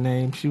think of her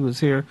name. She was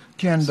here.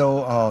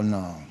 Kendall, oh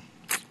no.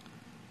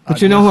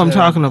 But you know who I'm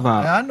talking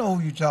about. Yeah, I know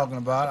who you're talking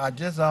about. I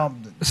just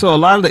So a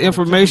lot of the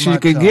information you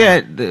could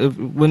get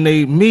when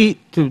they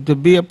meet to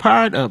be a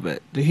part of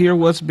it, to hear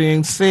what's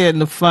being said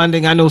and the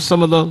funding. I know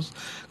some of those,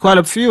 quite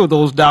a few of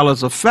those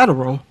dollars are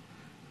federal.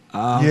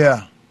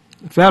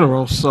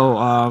 Federal.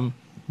 So,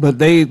 but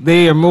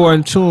they are more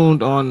in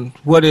tune on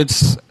what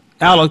it's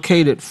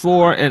allocated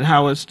for and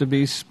how it's to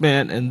be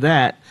spent and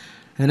that.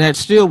 And that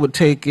still would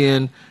take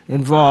in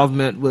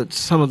involvement with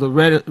some of the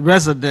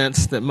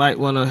residents that might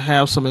want to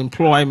have some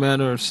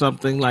employment or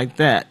something like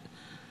that,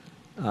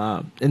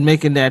 and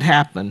making that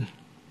happen,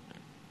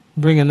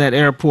 bringing that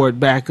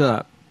airport back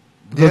up.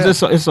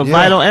 Because it's a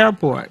vital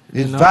airport.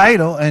 It's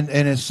vital, and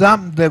it's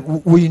something that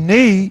we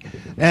need.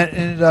 And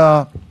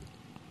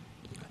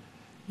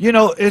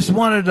it's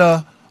one of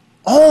the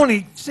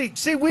only,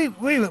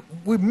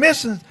 we're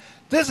missing,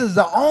 this is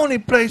the only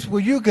place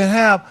where you can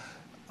have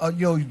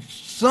your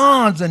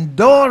sons and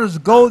daughters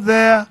go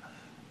there,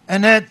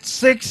 and at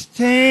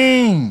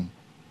 16,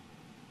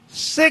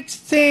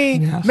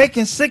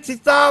 making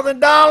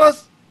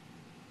 $60,000.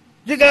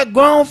 You got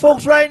grown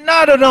folks right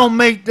now that don't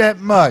make that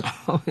much.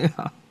 Oh, yeah.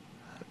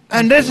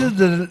 And this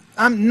is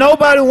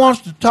nobody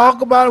wants to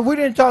talk about it. We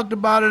didn't talk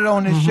about it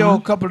on this show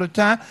a couple of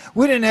times.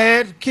 We didn't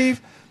have Keith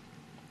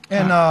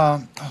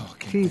and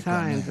Keith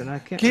Hines, and I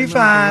can't Keith remember the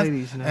Hines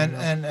lady's name.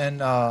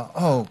 and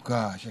oh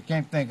gosh, I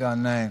can't think of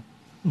her name.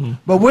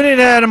 But we didn't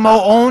have them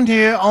all on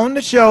here on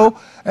the show,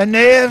 and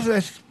they have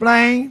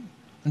explained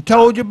and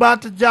told you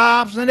about the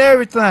jobs and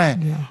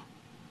everything. Yeah.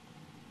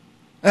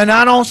 And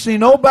I don't see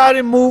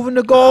nobody moving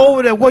to go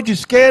over there. What, you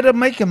scared of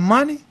making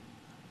money?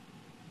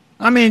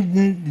 I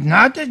mean,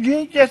 not that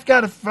you just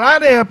got to fly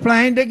the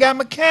airplane. They got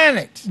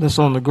mechanics. That's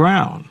on the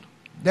ground.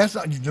 That's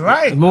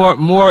right.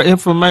 More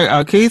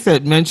information. Keith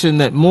had mentioned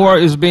that more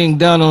is being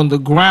done on the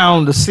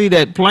ground to see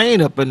that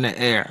plane up in the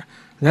air.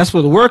 That's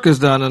what the work is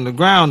done on the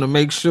ground to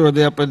make sure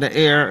they're up in the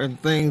air and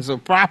things are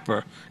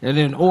proper and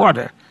in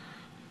order.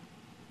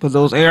 But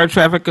those air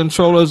traffic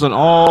controllers and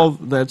all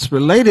that's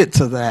related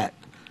to that,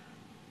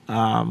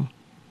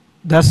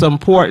 that's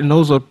important.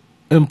 Those are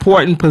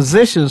important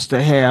positions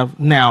to have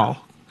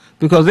now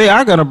because they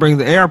are going to bring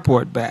the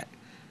airport back.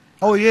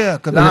 Oh, yeah.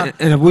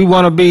 And if we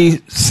want to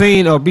be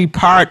seen or be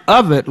part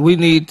of it, we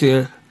need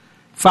to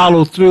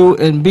follow through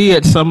and be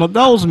at some of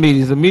those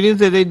meetings. The meetings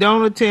that they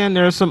don't attend,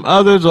 there are some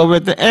others over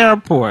at the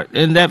airport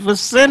in that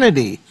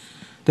vicinity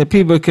that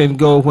people can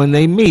go when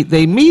they meet.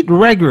 They meet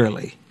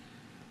regularly.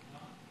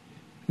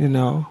 We're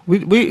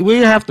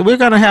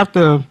going to have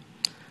to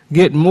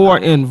get more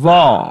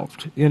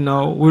involved.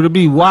 We're to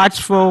be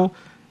watchful.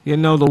 The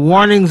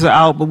warnings are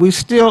out, but we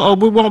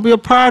won't be a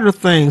part of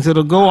things.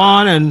 It'll go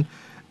on, and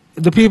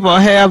the people will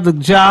have the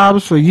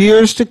jobs for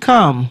years to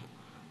come.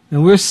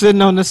 And we're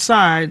sitting on the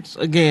sides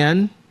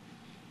again,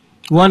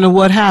 wondering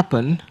what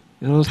happened.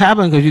 It was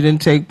happening because you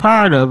didn't take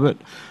part of it,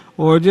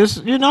 or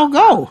just,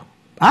 go.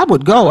 I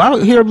would go. I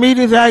would hear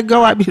meetings. I'd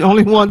go. I'd be the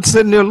only one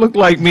sitting there look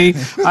like me.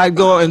 I'd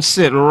go and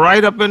sit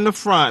right up in the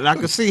front. I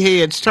could see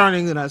heads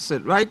turning, and I'd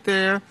sit right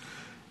there.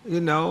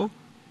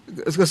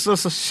 It's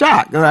just a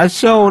shock. I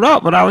showed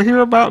up, but I would hear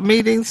about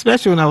meetings,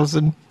 especially when I was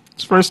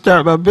first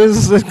starting my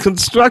business in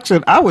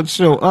construction. I would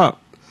show up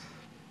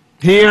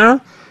here,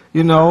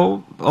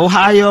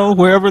 Ohio,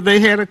 wherever they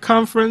had a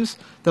conference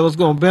that was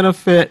going to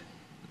benefit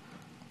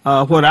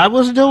what I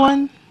was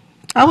doing.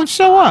 I would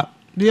show up,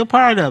 be a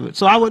part of it,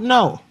 so I would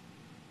know.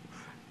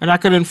 And I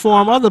could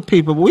inform other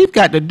people. But we've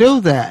got to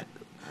do that.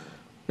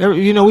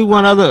 We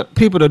want other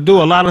people to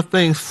do a lot of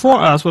things for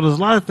us, but there's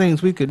a lot of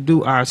things we could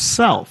do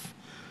ourselves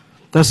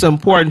that's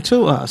important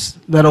to us,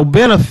 that'll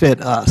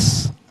benefit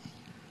us,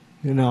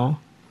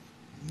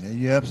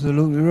 You're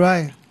absolutely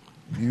right.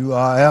 You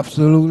are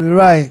absolutely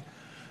right.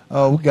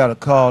 Oh, we got a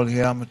call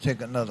here. I'm going to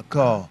take another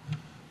call.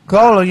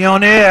 Caller, you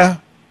on the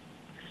air?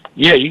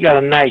 Yeah, you got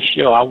a nice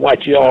show. I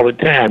watch you all the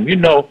time.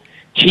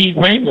 Chief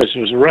Amos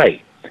was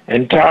right,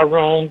 and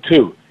Tyrone,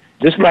 too.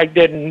 Just like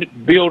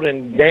that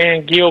building,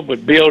 Dan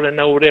Gilbert building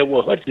over there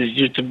where Hutchins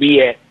used to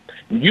be at.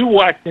 You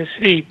watch and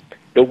see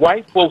the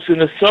white folks in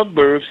the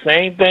suburbs,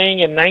 same thing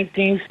in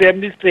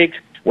 1976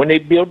 when they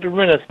built the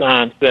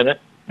Renaissance Center.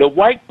 The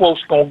white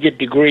folks going to get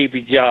the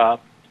gravy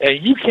job.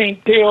 And you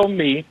can't tell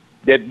me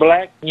that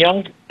black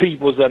young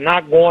people are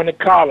not going to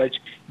college,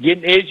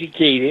 getting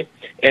educated,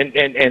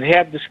 and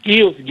have the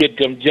skills to get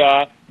them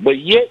jobs, but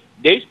yet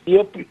they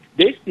still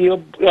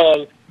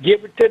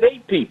give it to their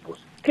people.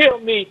 Tell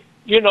me,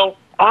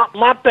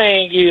 my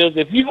thing is,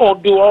 if you're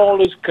going to do all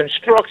this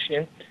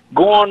construction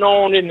going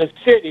on in the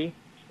city,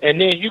 and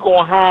then you're going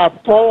to hire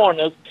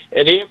foreigners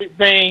and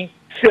everything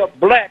except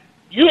black,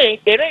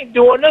 it ain't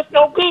doing us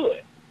no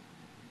good.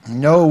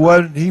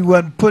 No, he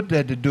wasn't put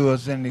there to do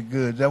us any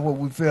good. That's what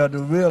we failed to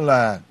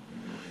realize.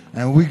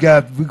 And we're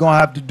going to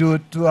have to do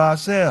it to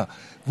ourselves.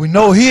 We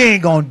know he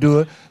ain't going to do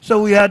it,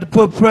 so we had to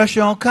put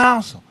pressure on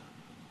council.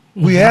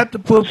 We have to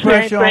put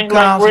pressure on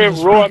council to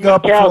speak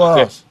up for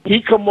us.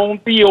 He come on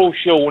Theo's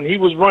show when he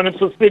was running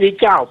for city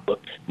council.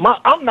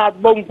 I'm not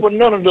voting for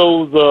none of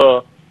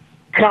those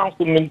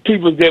councilmen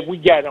people that we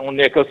got on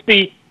there. Because,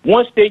 see,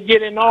 once they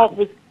get in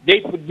office,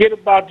 they forget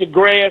about the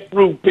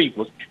grassroots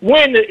people.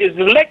 When is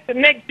elected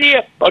next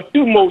year or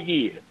 2 more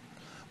years?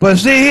 But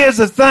see, here's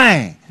the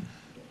thing.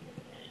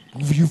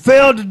 We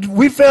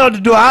failed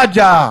to do our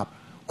job,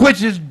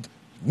 which is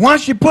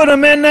once you put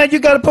them in there, you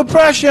got to put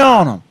pressure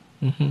on them.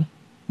 Mm-hmm.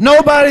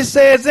 Nobody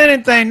says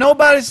anything.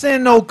 Nobody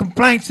send no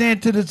complaints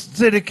into the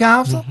city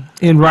council.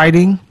 Mm-hmm. In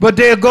writing. But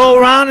they'll go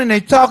around and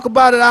they talk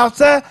about it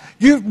outside.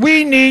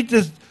 We need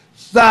to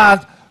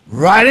start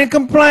writing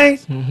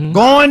complaints,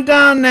 going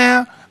down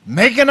there,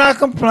 making our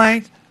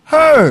complaints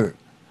heard,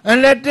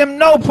 and let them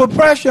know, put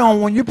pressure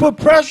on. When you put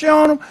pressure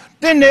on them,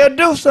 then they'll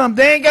do something.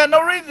 They ain't got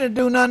no reason to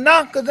do nothing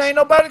now because ain't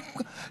nobody.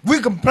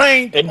 We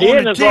complain and then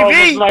on the it's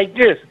TV, like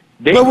this.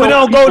 but we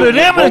don't go to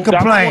them and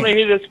complain. I want to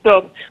hear this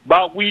stuff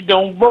about we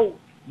don't vote.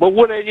 But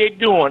what are they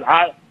doing?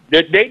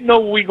 They know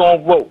we going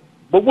to vote.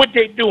 But what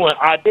they doing?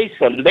 Are they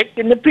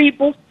selecting the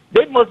people?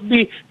 They must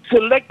be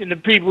selecting the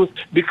people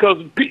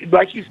because,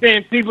 like you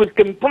saying, people's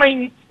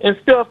complaining and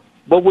stuff.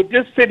 But with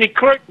this city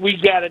clerk we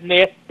got in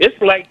there,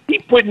 it's like he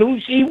putting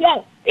who she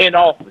wants in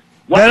office.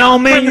 That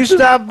don't mean you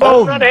stop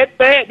voting. Not that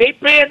bad. They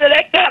paying to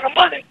that kind of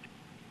money.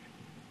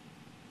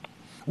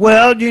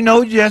 Well, you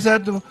just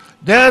have to.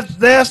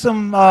 There's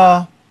some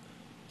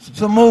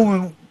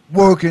movement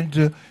working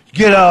to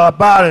get up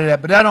out of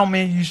that, but that don't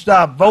mean you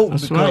stop voting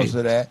because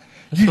of that.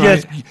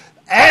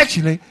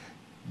 Actually,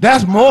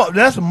 that's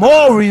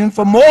more reason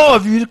for more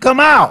of you to come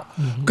out.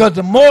 Because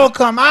the more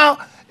come out,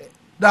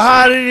 the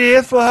harder it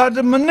is for her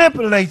to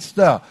manipulate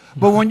stuff.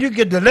 But when you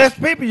get the less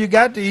people you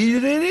got, the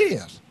easier it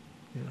is.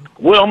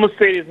 Well, I'm going to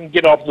say this and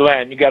get off the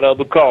line. You got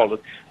other callers.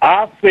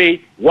 I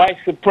say white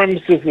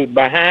supremacists is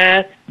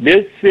behind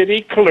this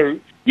city clerk.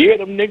 Yeah,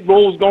 them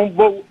Negroes going to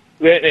vote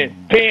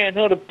and paying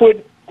her to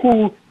put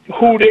who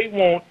they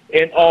want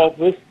in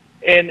office.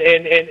 And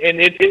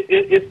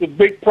it's a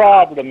big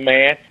problem,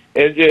 man.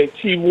 And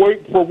she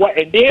worked for what?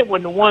 And then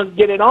when the ones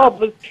get in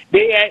office,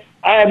 I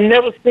have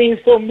never seen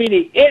so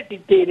many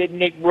educated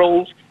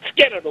Negroes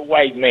scared of the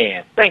white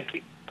man. Thank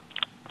you.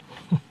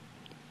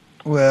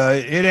 Well,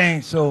 it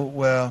ain't so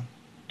well.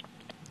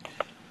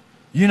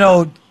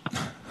 Being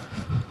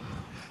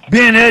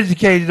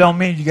educated don't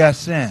mean you got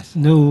sense.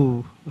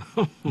 No.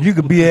 You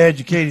could be an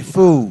educated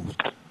fool,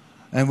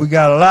 and we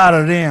got a lot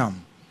of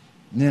them.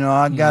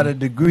 I got a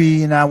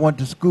degree, and I went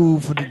to school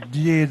for the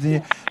years.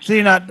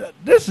 See, now,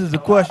 this is the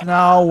question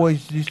I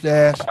always used to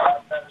ask.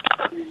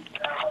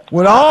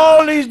 With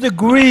all these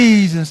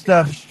degrees and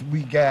stuff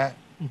we got,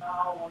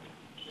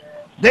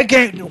 they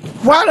can't,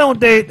 what have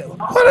they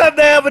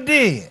ever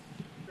did?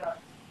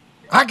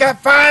 I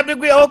got 5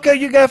 degrees. Okay,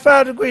 you got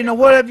 5 degrees. Now,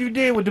 what have you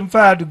did with them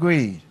 5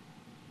 degrees?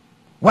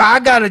 Well, I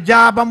got a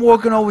job. I'm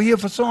working over here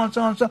for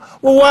so-and-so and so.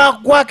 Well,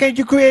 why can't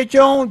you create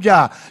your own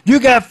job? You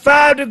got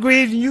 5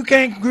 degrees and you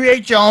can't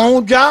create your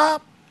own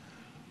job?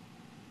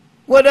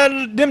 Well,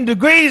 them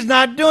degrees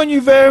not doing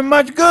you very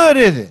much good,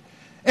 is it?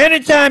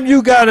 Anytime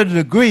you got a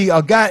degree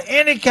or got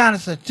any kind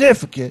of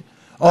certificate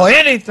or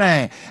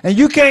anything, and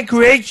you can't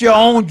create your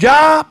own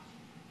job,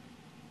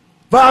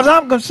 as far as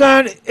I'm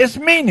concerned, it's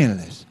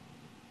meaningless.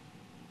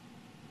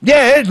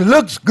 Yeah, it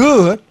looks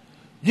good.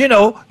 You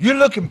know, you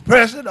look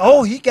impressive.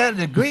 Oh, he got a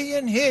degree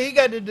in here. He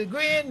got a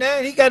degree in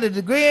that. He got a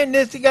degree in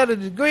this. He got a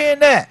degree in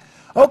that.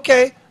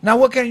 Okay, now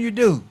what can you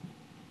do?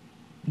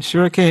 You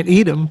sure can't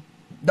eat them.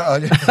 No,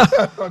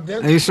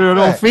 They sure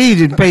don't feed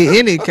you to pay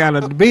any kind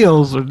of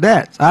bills or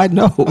debts. I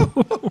know.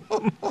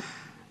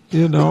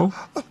 You know.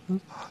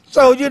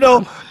 So, you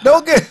know,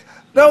 don't get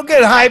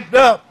hyped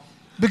up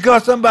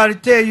because somebody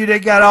tell you they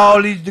got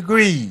all these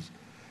degrees.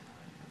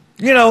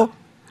 You know,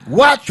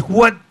 watch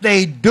what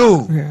they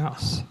do.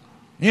 Yes.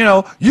 You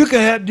know, you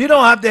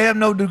don't have to have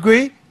no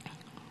degree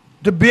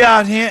to be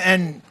out here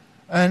and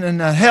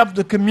help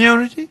the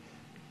community.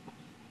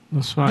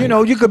 That's right. You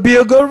know, you could be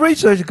a good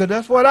researcher because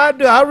that's what I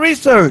do. I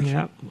research.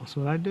 Yep, that's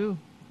what I do.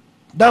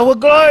 That's what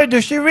Gloria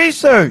does. She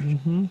research.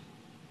 Mm-hmm.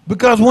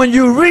 Because when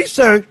you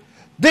research,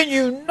 then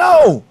you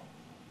know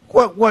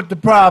what the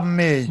problem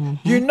is.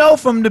 Mm-hmm. You know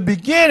from the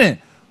beginning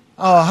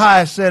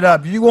how it's set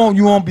up. You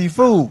won't be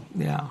fooled.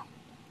 Yeah.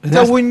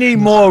 So we need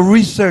more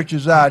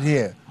researchers out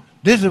here.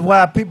 This is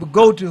why people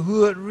go to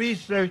hood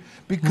research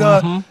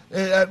because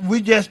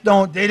we just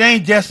don't. It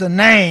ain't just a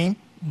name.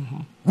 Mm-hmm.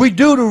 We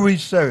do the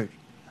research,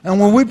 and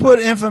when we put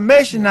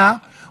information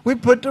out, we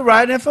put the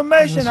right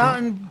information out,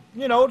 and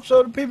you know,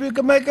 so the people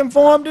can make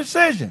informed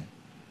decisions.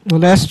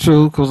 Well, that's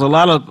true because a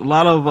lot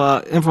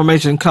of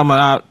information coming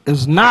out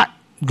is not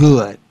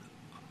good.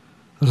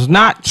 It's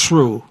not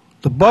true.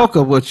 The bulk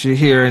of what you're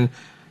hearing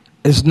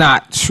is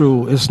not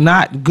true. It's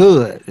not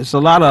good. It's a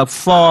lot of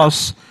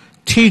false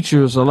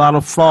teachers, a lot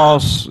of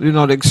false, you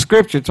know, the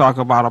scripture talk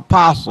about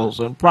apostles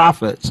and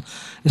prophets.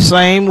 The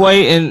same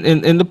way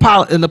in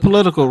the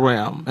political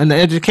realm, in the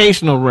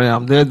educational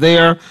realm. They're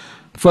there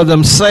for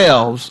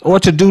themselves or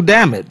to do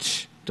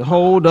damage, to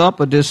hold up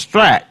or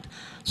distract.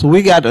 So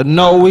we got to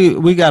know,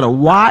 we got to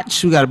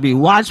watch, we got to be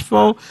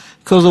watchful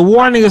because the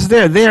warning is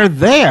there. They're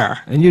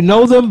there, and you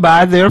know them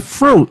by their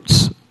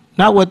fruits,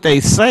 not what they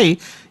say.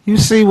 You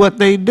see what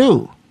they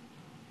do.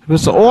 If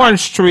it's an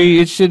orange tree,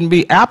 it shouldn't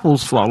be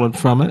apples falling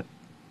from it.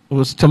 If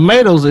it's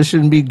tomatoes, it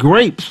shouldn't be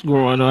grapes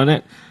growing on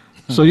it.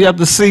 So you have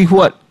to see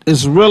what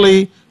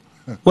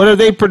are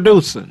they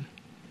producing?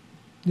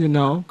 You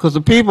know, because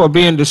the people are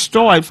being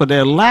destroyed for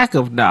their lack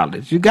of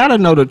knowledge. You got to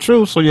know the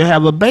truth so you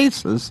have a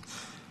basis.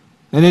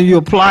 And then you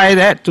apply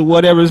that to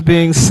whatever is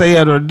being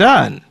said or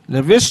done. And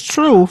if it's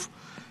truth,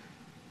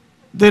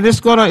 then it's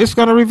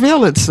gonna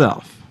reveal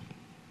itself.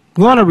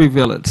 Going to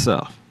reveal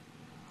itself.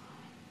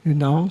 You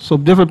know, so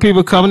different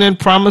people coming in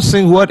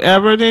promising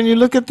whatever, then you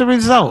look at the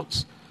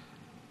results.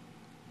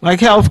 Like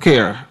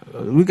healthcare,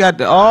 we got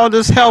all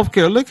this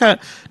healthcare. Look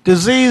at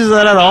diseases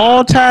that are at an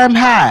all-time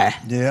high.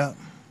 Yeah,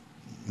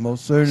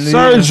 most certainly.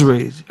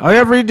 Surgeries,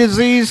 every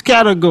disease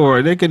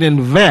category they can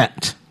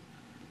invent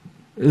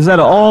is at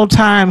an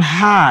all-time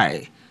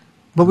high,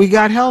 but we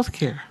got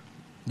healthcare.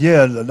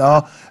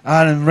 Yeah,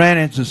 I done ran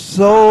into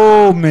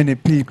so many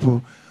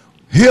people,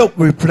 hip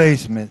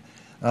replacement,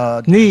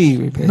 Knee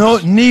replacement. no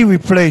knee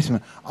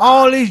replacement,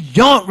 all these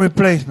joint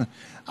replacement.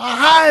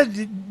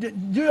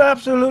 You're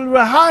absolutely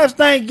right. Highest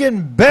thing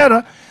getting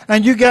better,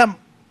 and you got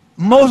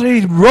most of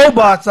these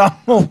robots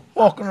almost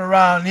walking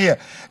around here.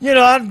 You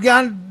know,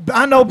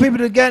 I know people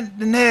that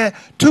had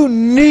 2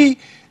 knee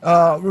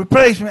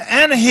replacement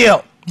and a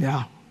hip.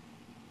 Yeah,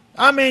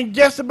 I mean,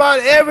 just about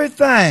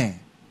everything.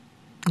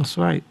 that's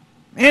right.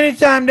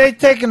 Anytime they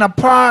taking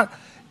apart,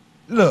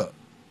 look,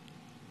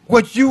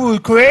 what you were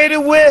created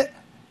with,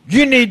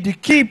 you need to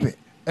keep it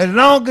as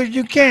long as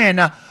you can.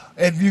 Now,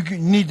 if you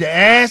need to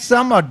add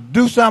something or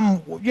do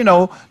something, you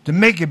know, to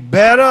make it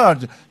better or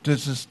to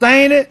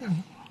sustain it,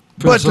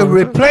 but to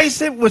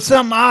replace it with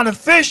something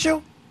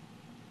artificial,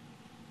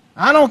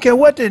 I don't care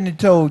what they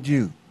told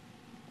you.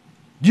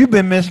 You've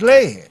been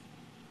misled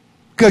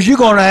because you're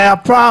going to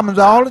have problems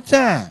all the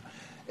time.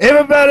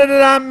 Everybody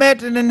that I met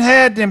that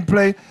had them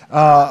play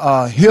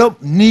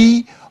hip,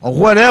 knee, or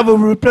whatever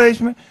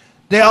replacement,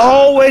 they're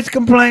always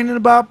complaining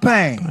about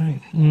pain.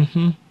 Right.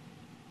 Mm-hmm.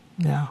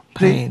 Yeah,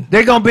 pain.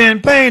 They're going to be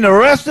in pain the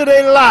rest of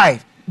their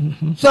life.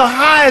 Mm-hmm. So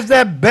how is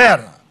that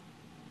better?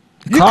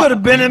 You could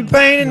have been in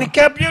pain and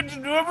kept your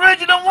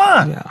original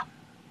one. Yeah.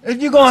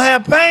 If you're going to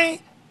have pain,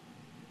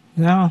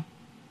 Yeah.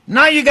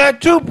 now you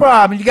got 2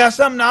 problems. You got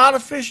something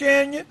artificial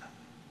in you,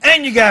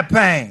 and you got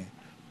pain.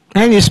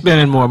 And you're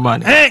spending more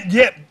money. And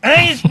you're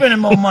spending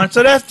more money.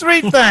 So that's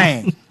 3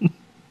 things.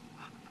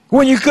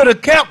 When you could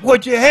have kept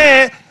what you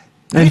had,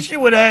 you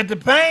would have had the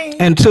pain.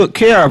 And took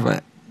care of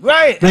it.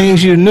 Right.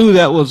 Things you knew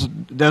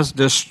that's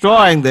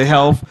destroying the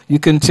health, you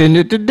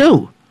continued to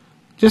do.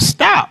 Just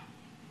stop.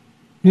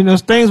 You know,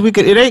 things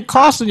it ain't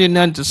costing you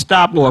nothing to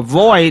stop or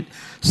avoid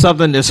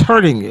something that's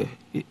hurting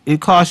you. It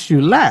costs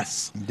you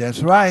less.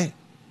 That's right.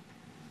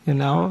 You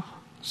know,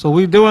 So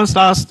we're doing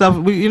our stuff.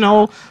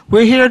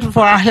 We're here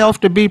for our health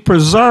to be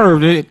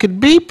preserved. It could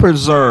be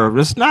preserved.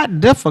 It's not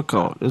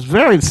difficult. It's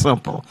very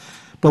simple.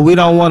 But we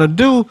don't want to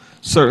do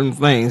certain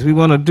things. We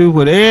want to do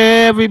what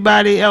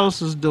everybody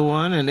else is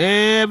doing, and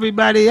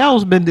everybody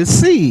else been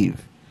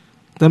deceived.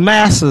 The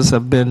masses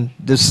have been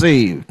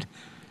deceived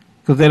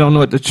because they don't know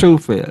what the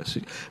truth is.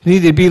 You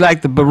need to be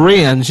like the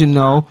Bereans,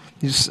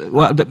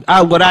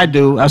 What I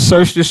do, I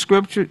search the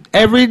scripture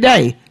every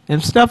day,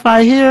 and stuff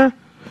I hear,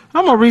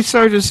 I'm going to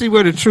research and see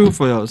where the truth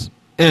is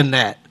in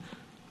that,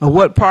 or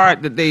what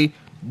part that they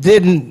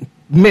didn't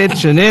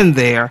mention in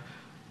there,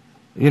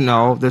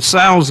 that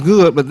sounds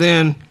good, but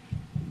then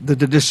the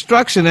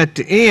destruction at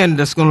the end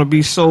that's going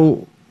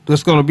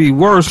to be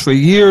worse for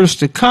years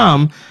to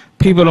come,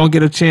 people don't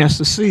get a chance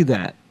to see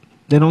that.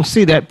 They don't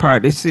see that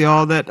part. They see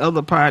all that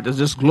other part that's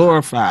just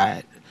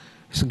glorified.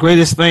 It's the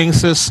greatest thing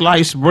since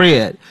sliced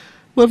bread.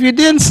 Well, if you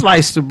didn't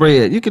slice the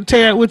bread, you could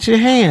tear it with your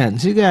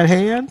hands. You got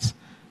hands.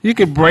 You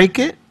could break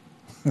it.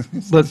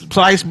 But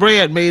sliced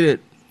bread made it,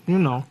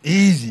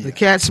 easy. The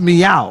cat's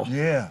meow.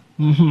 Yeah.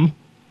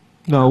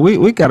 No,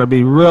 we got to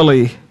be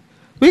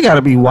we got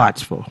to be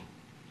watchful.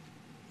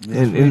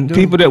 Yes, and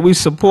people that we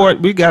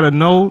support, we got to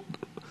know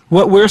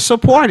what we're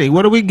supporting.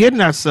 What are we getting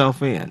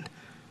ourselves in?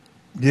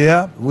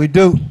 Yeah, we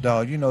do,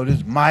 dog.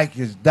 This mic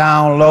is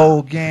down low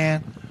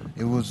again.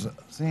 It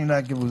seemed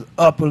like it was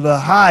up a little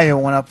higher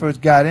when I first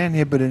got in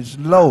here, but it's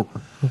low.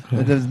 Okay.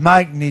 But this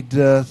mic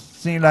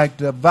seem like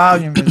the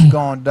volume is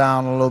going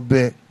down a little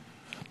bit.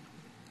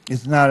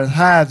 It's not as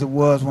high as it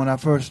was when I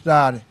first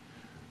started.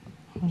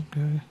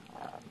 Okay.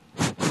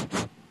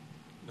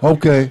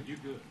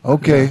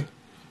 Okay.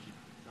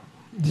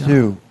 Yeah.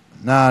 Shoot.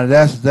 Now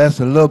that's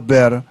a little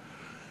better.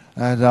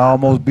 As I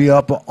almost be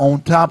up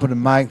on top of the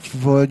mic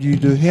for you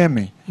to hear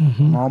me.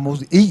 I'm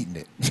almost eating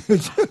it.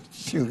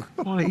 Shoot.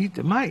 I want to eat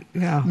the mic.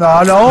 Yeah. No,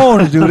 I don't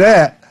want to do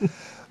that.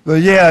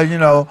 But yeah,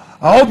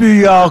 I hope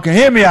y'all can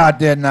hear me out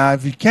there now.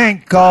 If you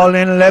can't, call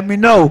in and let me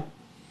know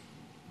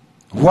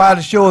while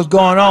the show is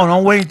going on.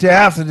 Don't wait until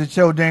after the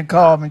show, then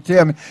call me and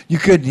tell me you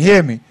couldn't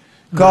hear me.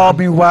 Call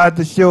me while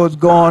the show is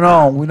going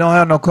on. We don't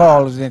have no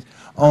callers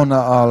on the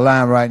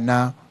line right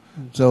now.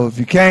 So if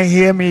you can't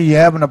hear me, you're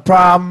having a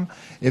problem,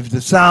 if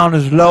the sound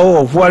is low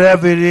or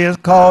whatever it is,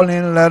 call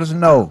in and let us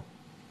know.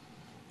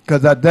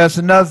 Because that's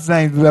another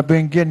thing. I've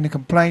been getting the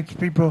complaints.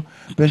 People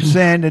been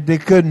saying that they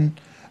couldn't,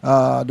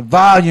 the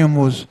volume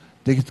was,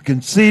 they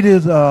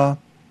conceded the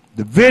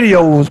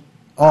video was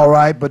all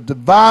right, but the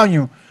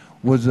volume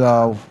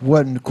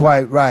wasn't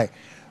quite right.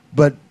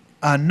 But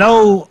I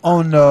know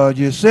on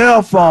your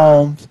cell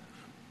phones,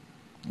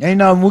 ain't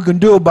nothing we can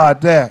do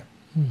about that.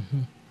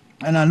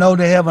 And I know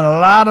they're having a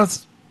lot of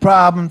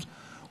problems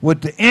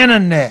with the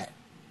internet.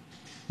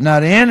 Now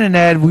the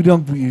internet, we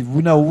don't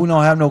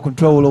have no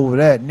control over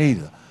that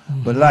neither.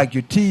 But like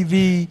your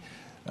TV,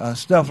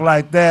 stuff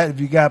like that, if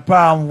you got a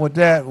problem with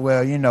that,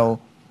 well,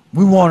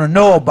 we want to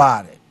know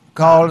about it.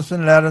 Call us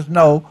and let us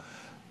know,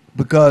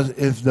 because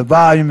if the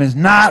volume is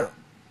not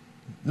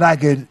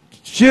like it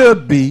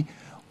should be,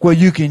 where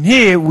you can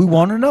hear it, we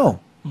want to know.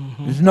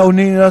 There's no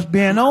need of us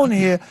being on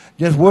here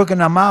just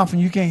working our mouth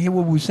and you can't hear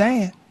what we're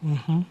saying.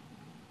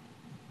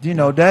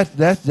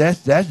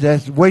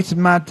 That's wasting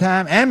my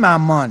time and my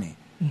money.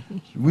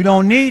 We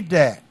don't need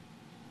that.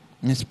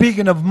 And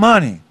speaking of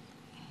money,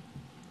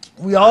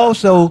 we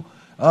also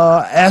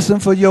asking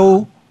for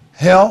your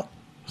help,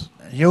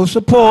 your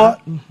support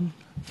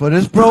for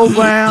this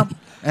program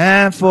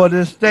and for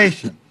this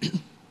station.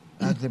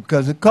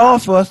 Because it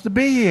costs for us to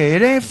be here.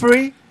 It ain't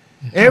free.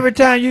 Every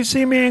time you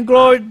see me in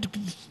glory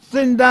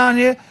sitting down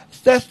here,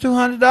 that's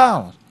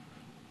 $200.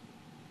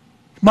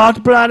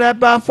 Multiply that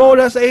by 4,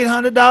 that's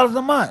 $800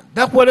 a month.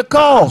 That's what it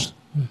costs.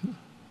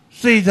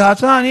 See,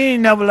 Hassan, he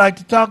ain't never like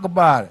to talk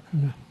about it.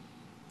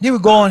 He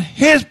would go in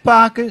his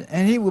pocket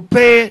and he would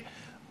pay it,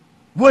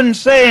 wouldn't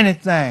say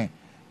anything.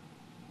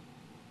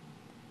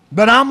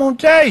 But I'm going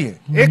to tell you,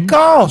 it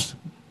costs,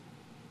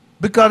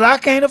 because I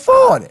can't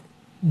afford it.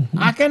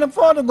 I can't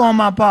afford to go in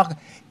my pocket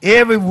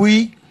every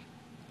week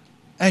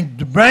and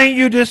to bring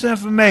you this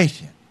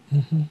information.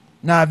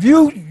 Now, if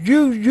you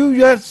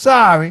just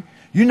sorry,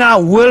 you're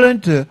not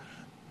willing to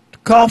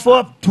cough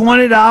up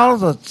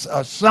 $20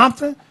 or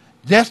something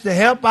just to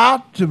help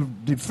out to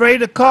defray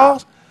the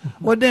cost,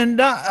 well then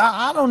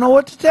I don't know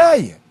what to tell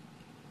you,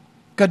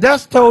 because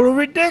that's totally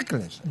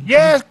ridiculous.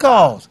 Yeah, it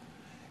costs.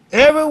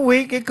 Every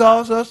week it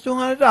costs us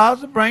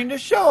 $200 to bring the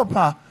show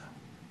up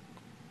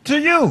to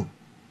you.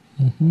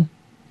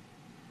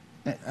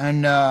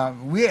 And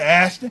we're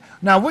asking.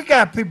 Now, we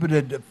got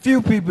a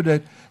few people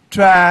that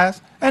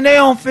tries, and they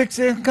on fixed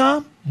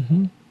income.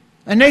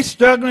 And they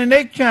struggling,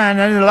 they trying,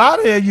 and a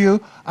lot of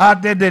you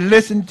out there that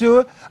listen to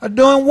it are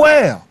doing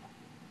well.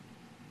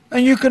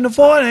 And you can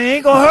afford it, it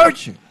ain't gonna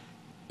hurt you.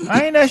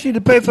 I ain't asked you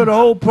to pay for the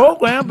whole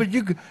program, but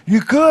you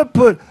could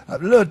put a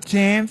little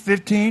 $10,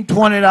 $15,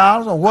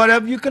 $20 or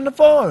whatever you can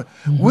afford.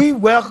 We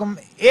welcome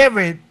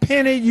every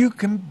penny you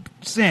can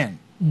send.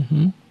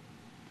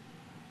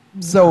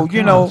 So,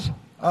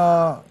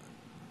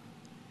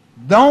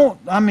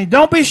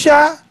 don't be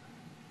shy.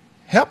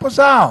 Help us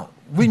out.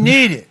 We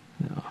need it.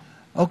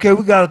 Okay,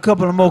 we got a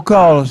couple of more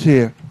callers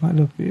here. Quite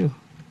a few.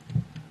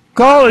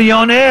 Caller, you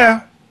on the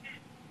air?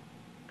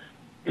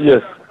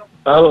 Yes,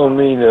 I don't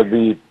mean to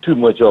be too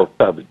much off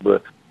topic,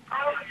 but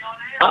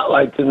I'd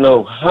like to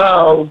know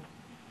how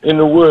in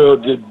the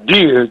world did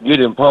deer get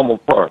in Palmer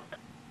Park?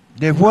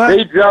 Did what?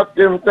 They drop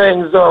them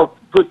things off,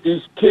 put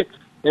these ticks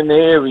in the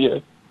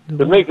area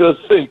to make us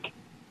sick,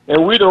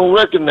 and we don't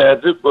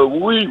recognize it, but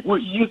we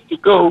used to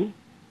go.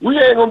 We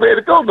ain't going to be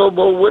able to go no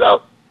more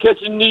without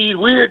catching these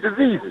weird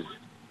diseases.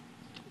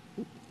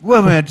 Wait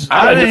a minute.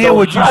 I didn't hear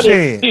what you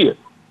said.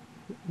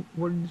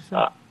 What did you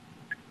say?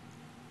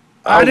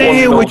 I didn't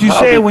hear what you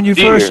said when you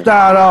first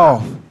started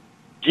off.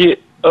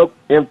 Get up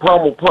in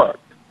Palmer Park.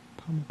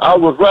 I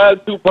was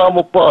riding through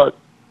Palmer Park,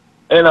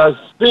 and I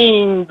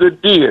seen the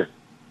deer.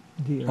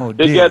 Oh,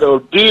 They dear. got a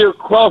deer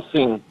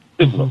crossing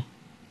signal.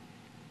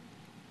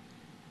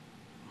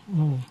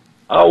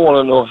 I want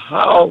to know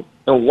how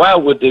and why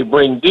would they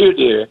bring deer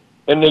there,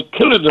 and they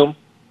killing them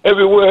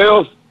everywhere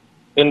else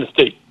in the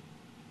state.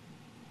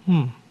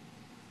 Well,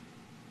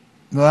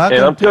 I And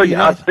can I'm tell telling you,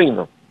 I've that. seen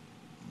them.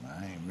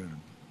 I ain't really.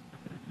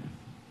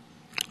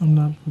 I'm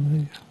not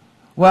familiar.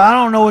 Well, I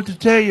don't know what to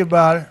tell you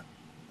about it.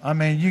 I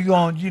mean, you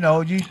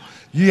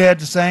had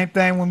the same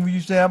thing when we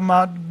used to have them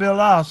out to Bill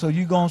out, so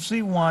you gonna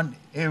see one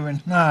every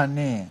now and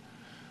then.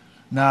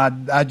 Now,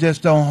 I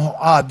just don't.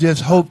 I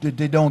just hope that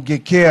they don't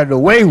get carried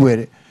away with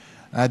it.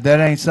 That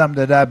ain't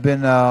something that I've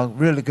been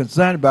really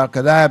concerned about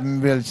because I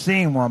haven't really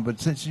seen one. But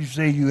since you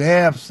say you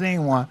have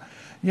seen one,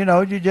 you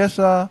just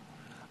I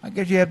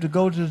guess you have to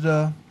go to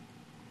the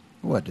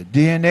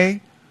DNA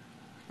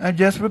and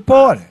just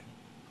report it.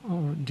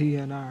 Or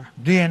DNR.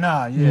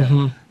 DNR,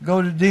 yeah.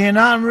 Go to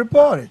DNR and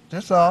report it.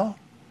 That's all.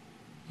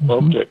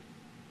 Okay.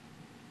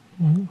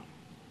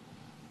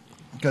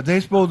 Because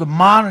they're supposed to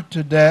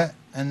monitor that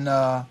and,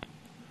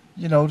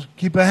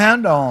 keep a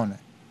handle on it.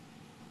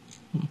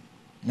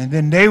 And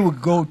then they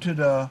would go to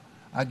the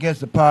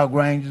park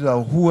rangers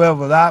or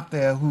whoever's out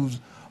there who's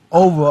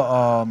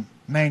over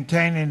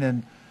maintaining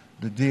and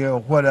the deer or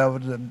whatever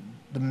to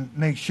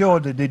make sure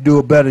that they do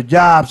a better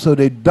job so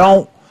they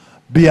don't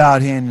be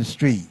out here in the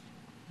street.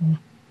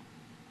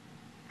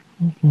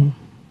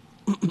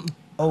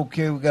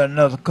 Okay, we got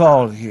another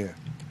caller here.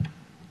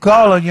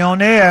 Caller, you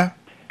on air?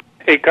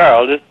 Hey,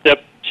 Carl, this is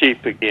Deputy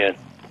Chief again.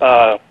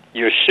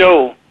 Your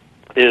show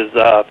is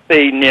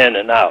fading in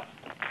and out.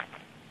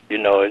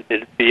 It'll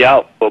be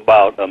out for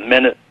about a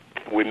minute.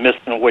 We're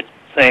missing what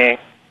you're saying.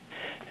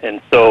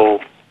 And so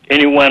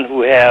anyone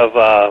who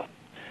have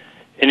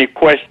any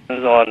questions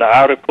on the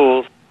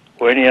articles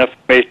or any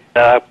information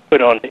that I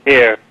put on the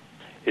air,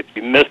 if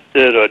you missed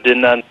it or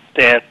didn't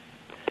understand,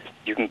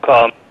 you can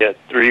call me at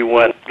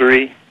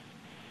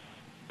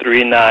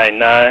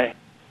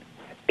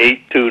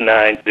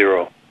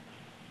 313-399-8290.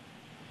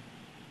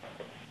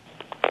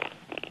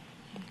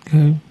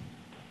 Okay.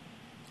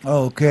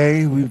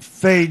 Okay, we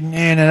fading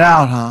in and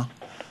out, huh?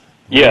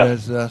 Yeah.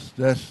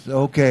 That's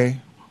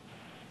okay.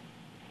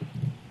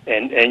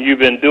 And you've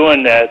been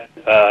doing that.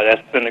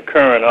 That's been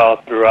occurring all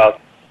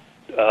throughout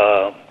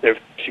there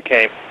she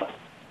came from.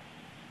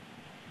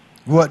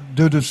 What,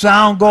 do the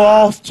sound go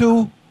off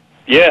too?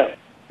 Yeah.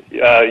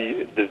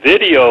 The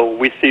video,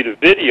 we see the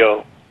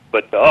video,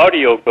 but the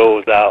audio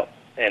goes out,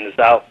 and it's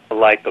out for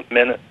like a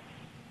minute,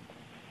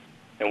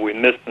 and we're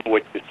missing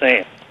what you're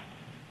saying.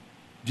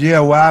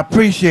 Yeah, well, I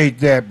appreciate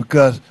that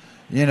because,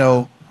 You're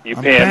I'm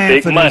paying paying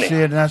big for money. this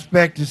here and I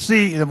expect to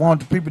see, I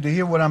want the people to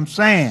hear what I'm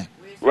saying.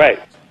 Right.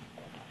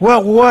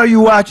 Well, where are you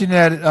watching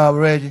that,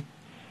 Reggie?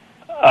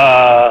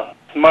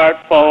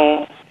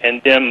 Smartphone and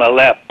then my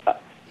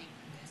laptop.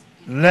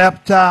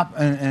 Laptop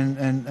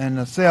and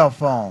a cell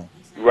phone.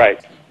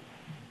 Right.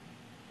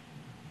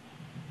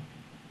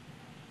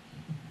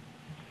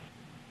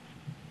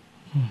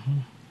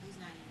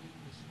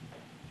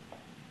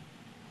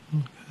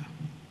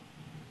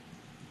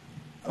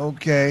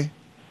 Okay.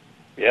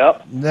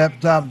 Yep.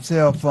 Laptop and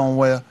cell phone.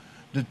 Well,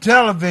 the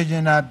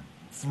television,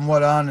 from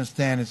what I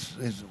understand,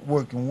 is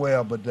working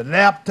well, but the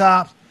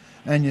laptops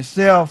and your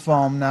cell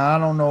phone, now I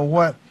don't know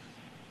what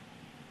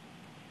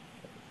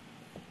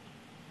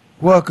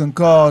can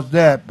cause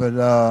that, but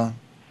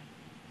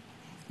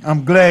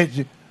I'm glad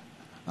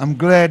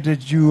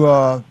that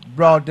you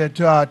brought that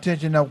to our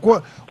attention. Now,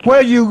 where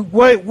are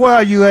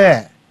you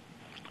at?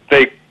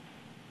 Vegas.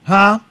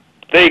 Huh?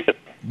 Vegas.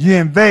 You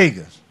in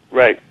Vegas?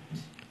 Right.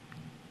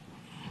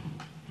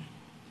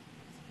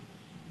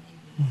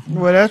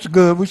 Well, that's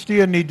good. We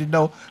still need to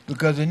know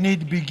because it need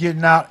to be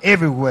getting out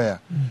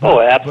everywhere. Oh,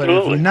 But if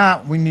absolutely. we're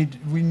not, we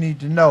need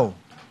to know.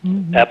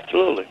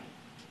 Absolutely.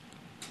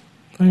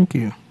 Thank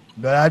you.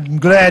 But I'm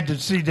glad to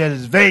see that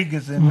it's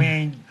Vegas and we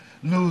ain't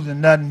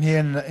losing nothing here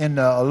in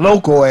the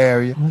local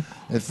area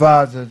as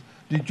far as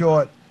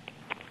Detroit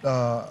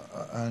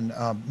and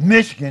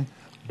Michigan.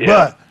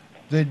 Yeah.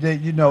 But they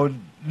at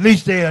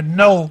least they'll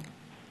know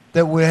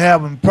that we're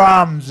having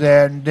problems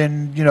there, and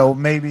then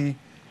maybe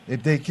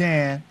if they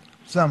can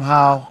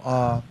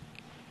somehow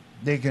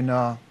they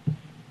can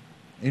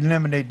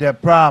eliminate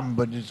that problem.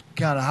 But it's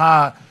kind of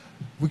hard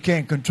we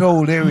can't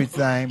control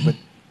everything, but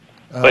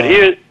But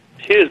here's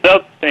the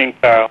other thing,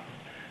 Carl.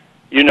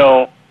 You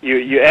know,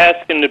 you're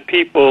asking the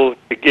people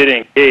to get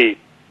engaged.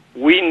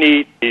 We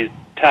need these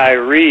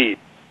retirees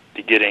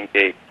to get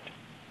engaged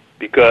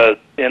because,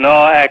 in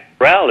all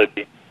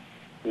actuality,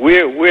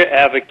 we're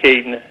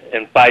advocating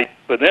and fighting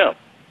for them.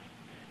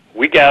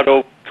 We got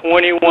over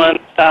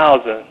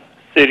 21,000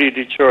 City of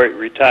Detroit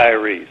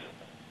retirees.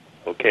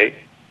 Okay,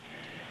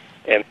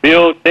 and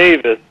Bill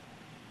Davis.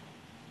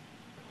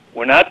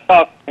 When I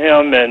talked to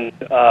him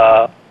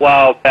a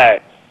while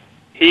back,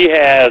 he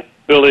has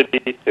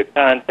ability to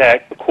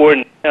contact,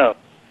 according to him,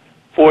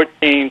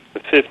 14 to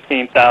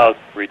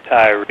 15,000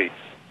 retirees.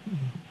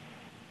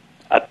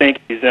 I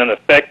think he's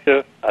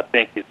ineffective. I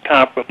think he's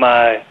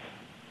compromised,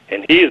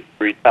 and he's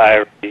a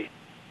retiree,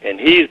 and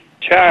he's in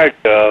charge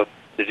of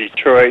the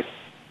Detroit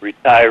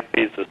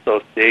Retirees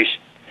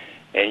Association.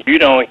 And you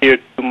don't hear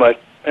too much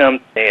of him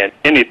saying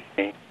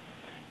anything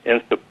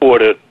in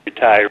support of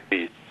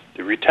retirees.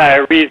 The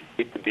retirees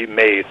need to be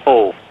made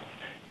whole.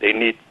 They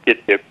need to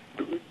get their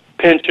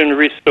pension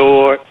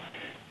restored.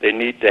 They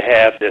need to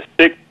have their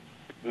sick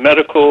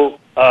medical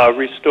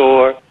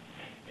restored,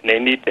 and they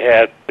need to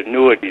have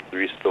annuities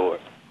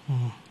restored.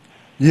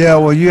 yeah,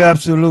 well, you're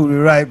absolutely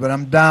right, but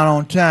I'm down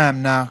on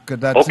time now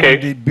because I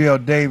Okay. seen Bill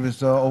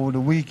Davis over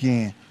the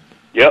weekend.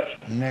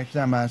 Yep. Next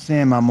time I see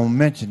him, I'm going to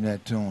mention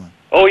that to him.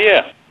 Oh,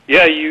 yeah.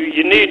 Yeah,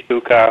 you need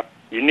to, Carl.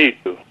 You need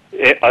to.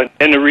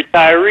 And the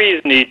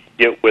retirees need to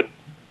get with it.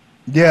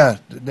 Yeah,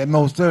 they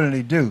most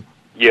certainly do.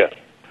 Yeah.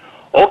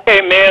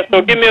 Okay, man,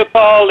 so give me a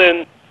call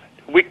and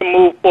we can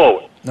move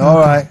forward. All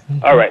right.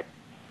 All right.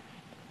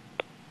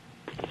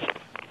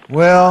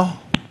 Well,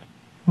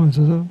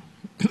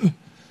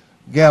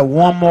 got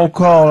one more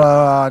call.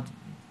 I'm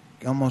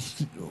going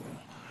to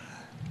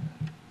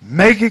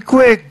make it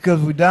quick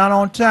because we're down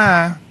on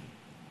time.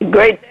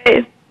 Great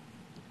day.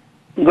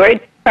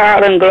 Great,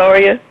 Carl and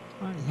Gloria.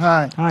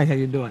 Hi. Hi, how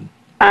you doing?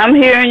 I'm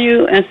hearing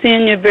you and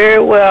seeing you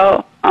very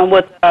well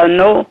with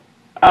no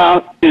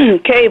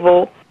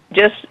cable,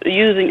 just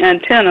using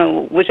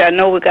antenna, which I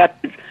know we got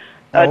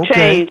Okay.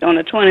 changed on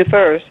the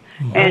 21st,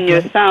 and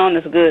your sound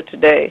is good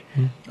today.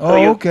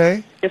 Oh, your-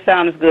 okay. Your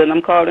sound is good.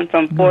 I'm calling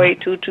from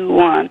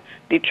 48221,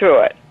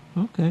 Detroit.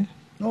 Okay.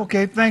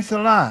 Okay, thanks a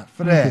lot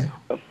for that.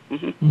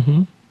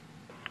 Mm-hmm.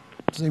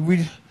 See,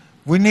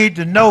 we need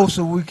to know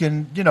so we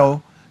can,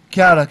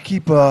 kind of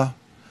keep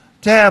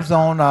tabs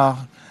on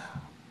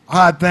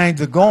how things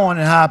are going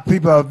and how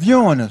people are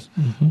viewing us.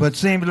 But it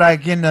seems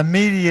like in the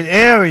immediate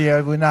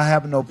area, we're not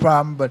having no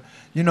problem. But,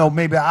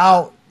 maybe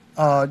out,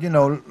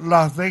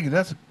 Las Vegas,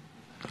 that's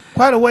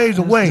quite a ways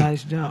away.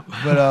 Nice jump.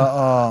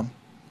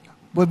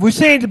 But we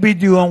seem to be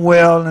doing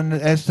well, and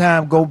as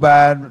time go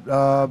by,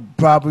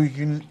 probably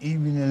can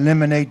even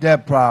eliminate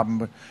that problem.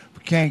 But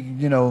we can't,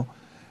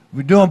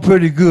 we're doing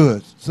pretty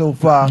good so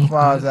far as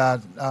far as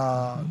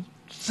I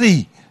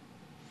see.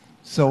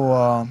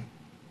 So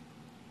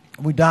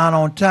we down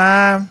on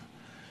time.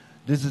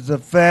 This is the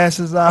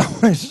fastest hour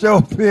in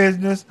show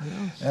business,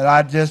 and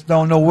I just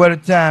don't know where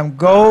the time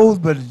goes,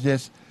 but it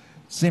just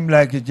seems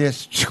like it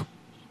just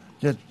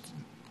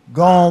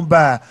gone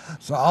by.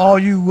 So all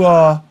you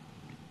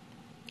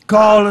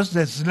callers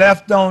that's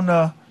left on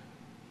the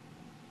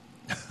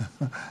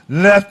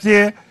left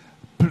here,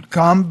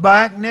 come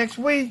back next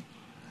week,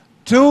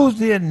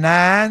 Tuesday at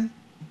 9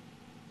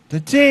 to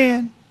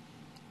 10,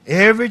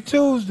 every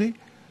Tuesday,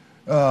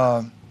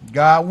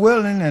 God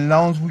willing, and as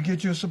long as we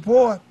get your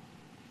support.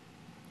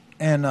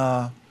 And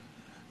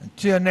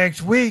until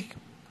next week,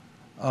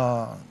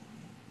 I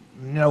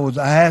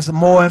had some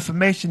more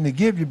information to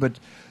give you, but,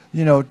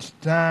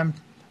 time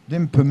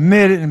didn't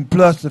permit it, and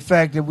plus the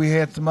fact that we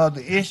had some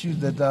other issues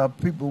that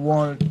people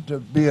wanted to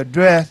be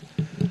addressed.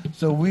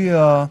 So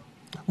we'll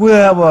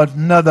have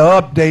another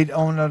update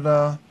on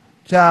the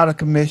Child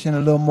Commission, a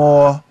little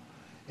more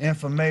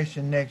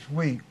information next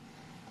week,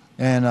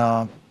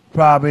 and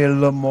probably a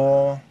little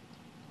more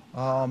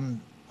on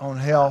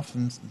health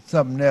and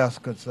something else,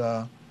 because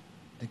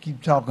they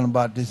keep talking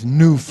about this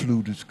new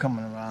flu that's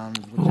coming around.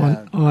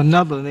 Or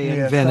another they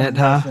invented,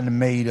 huh? And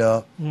made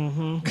up.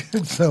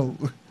 Mm-hmm. So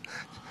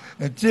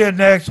until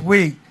next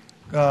week,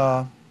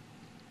 God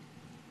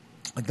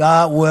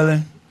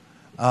willing,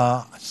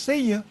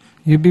 see you.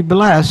 You be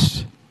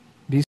blessed.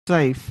 Be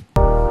safe.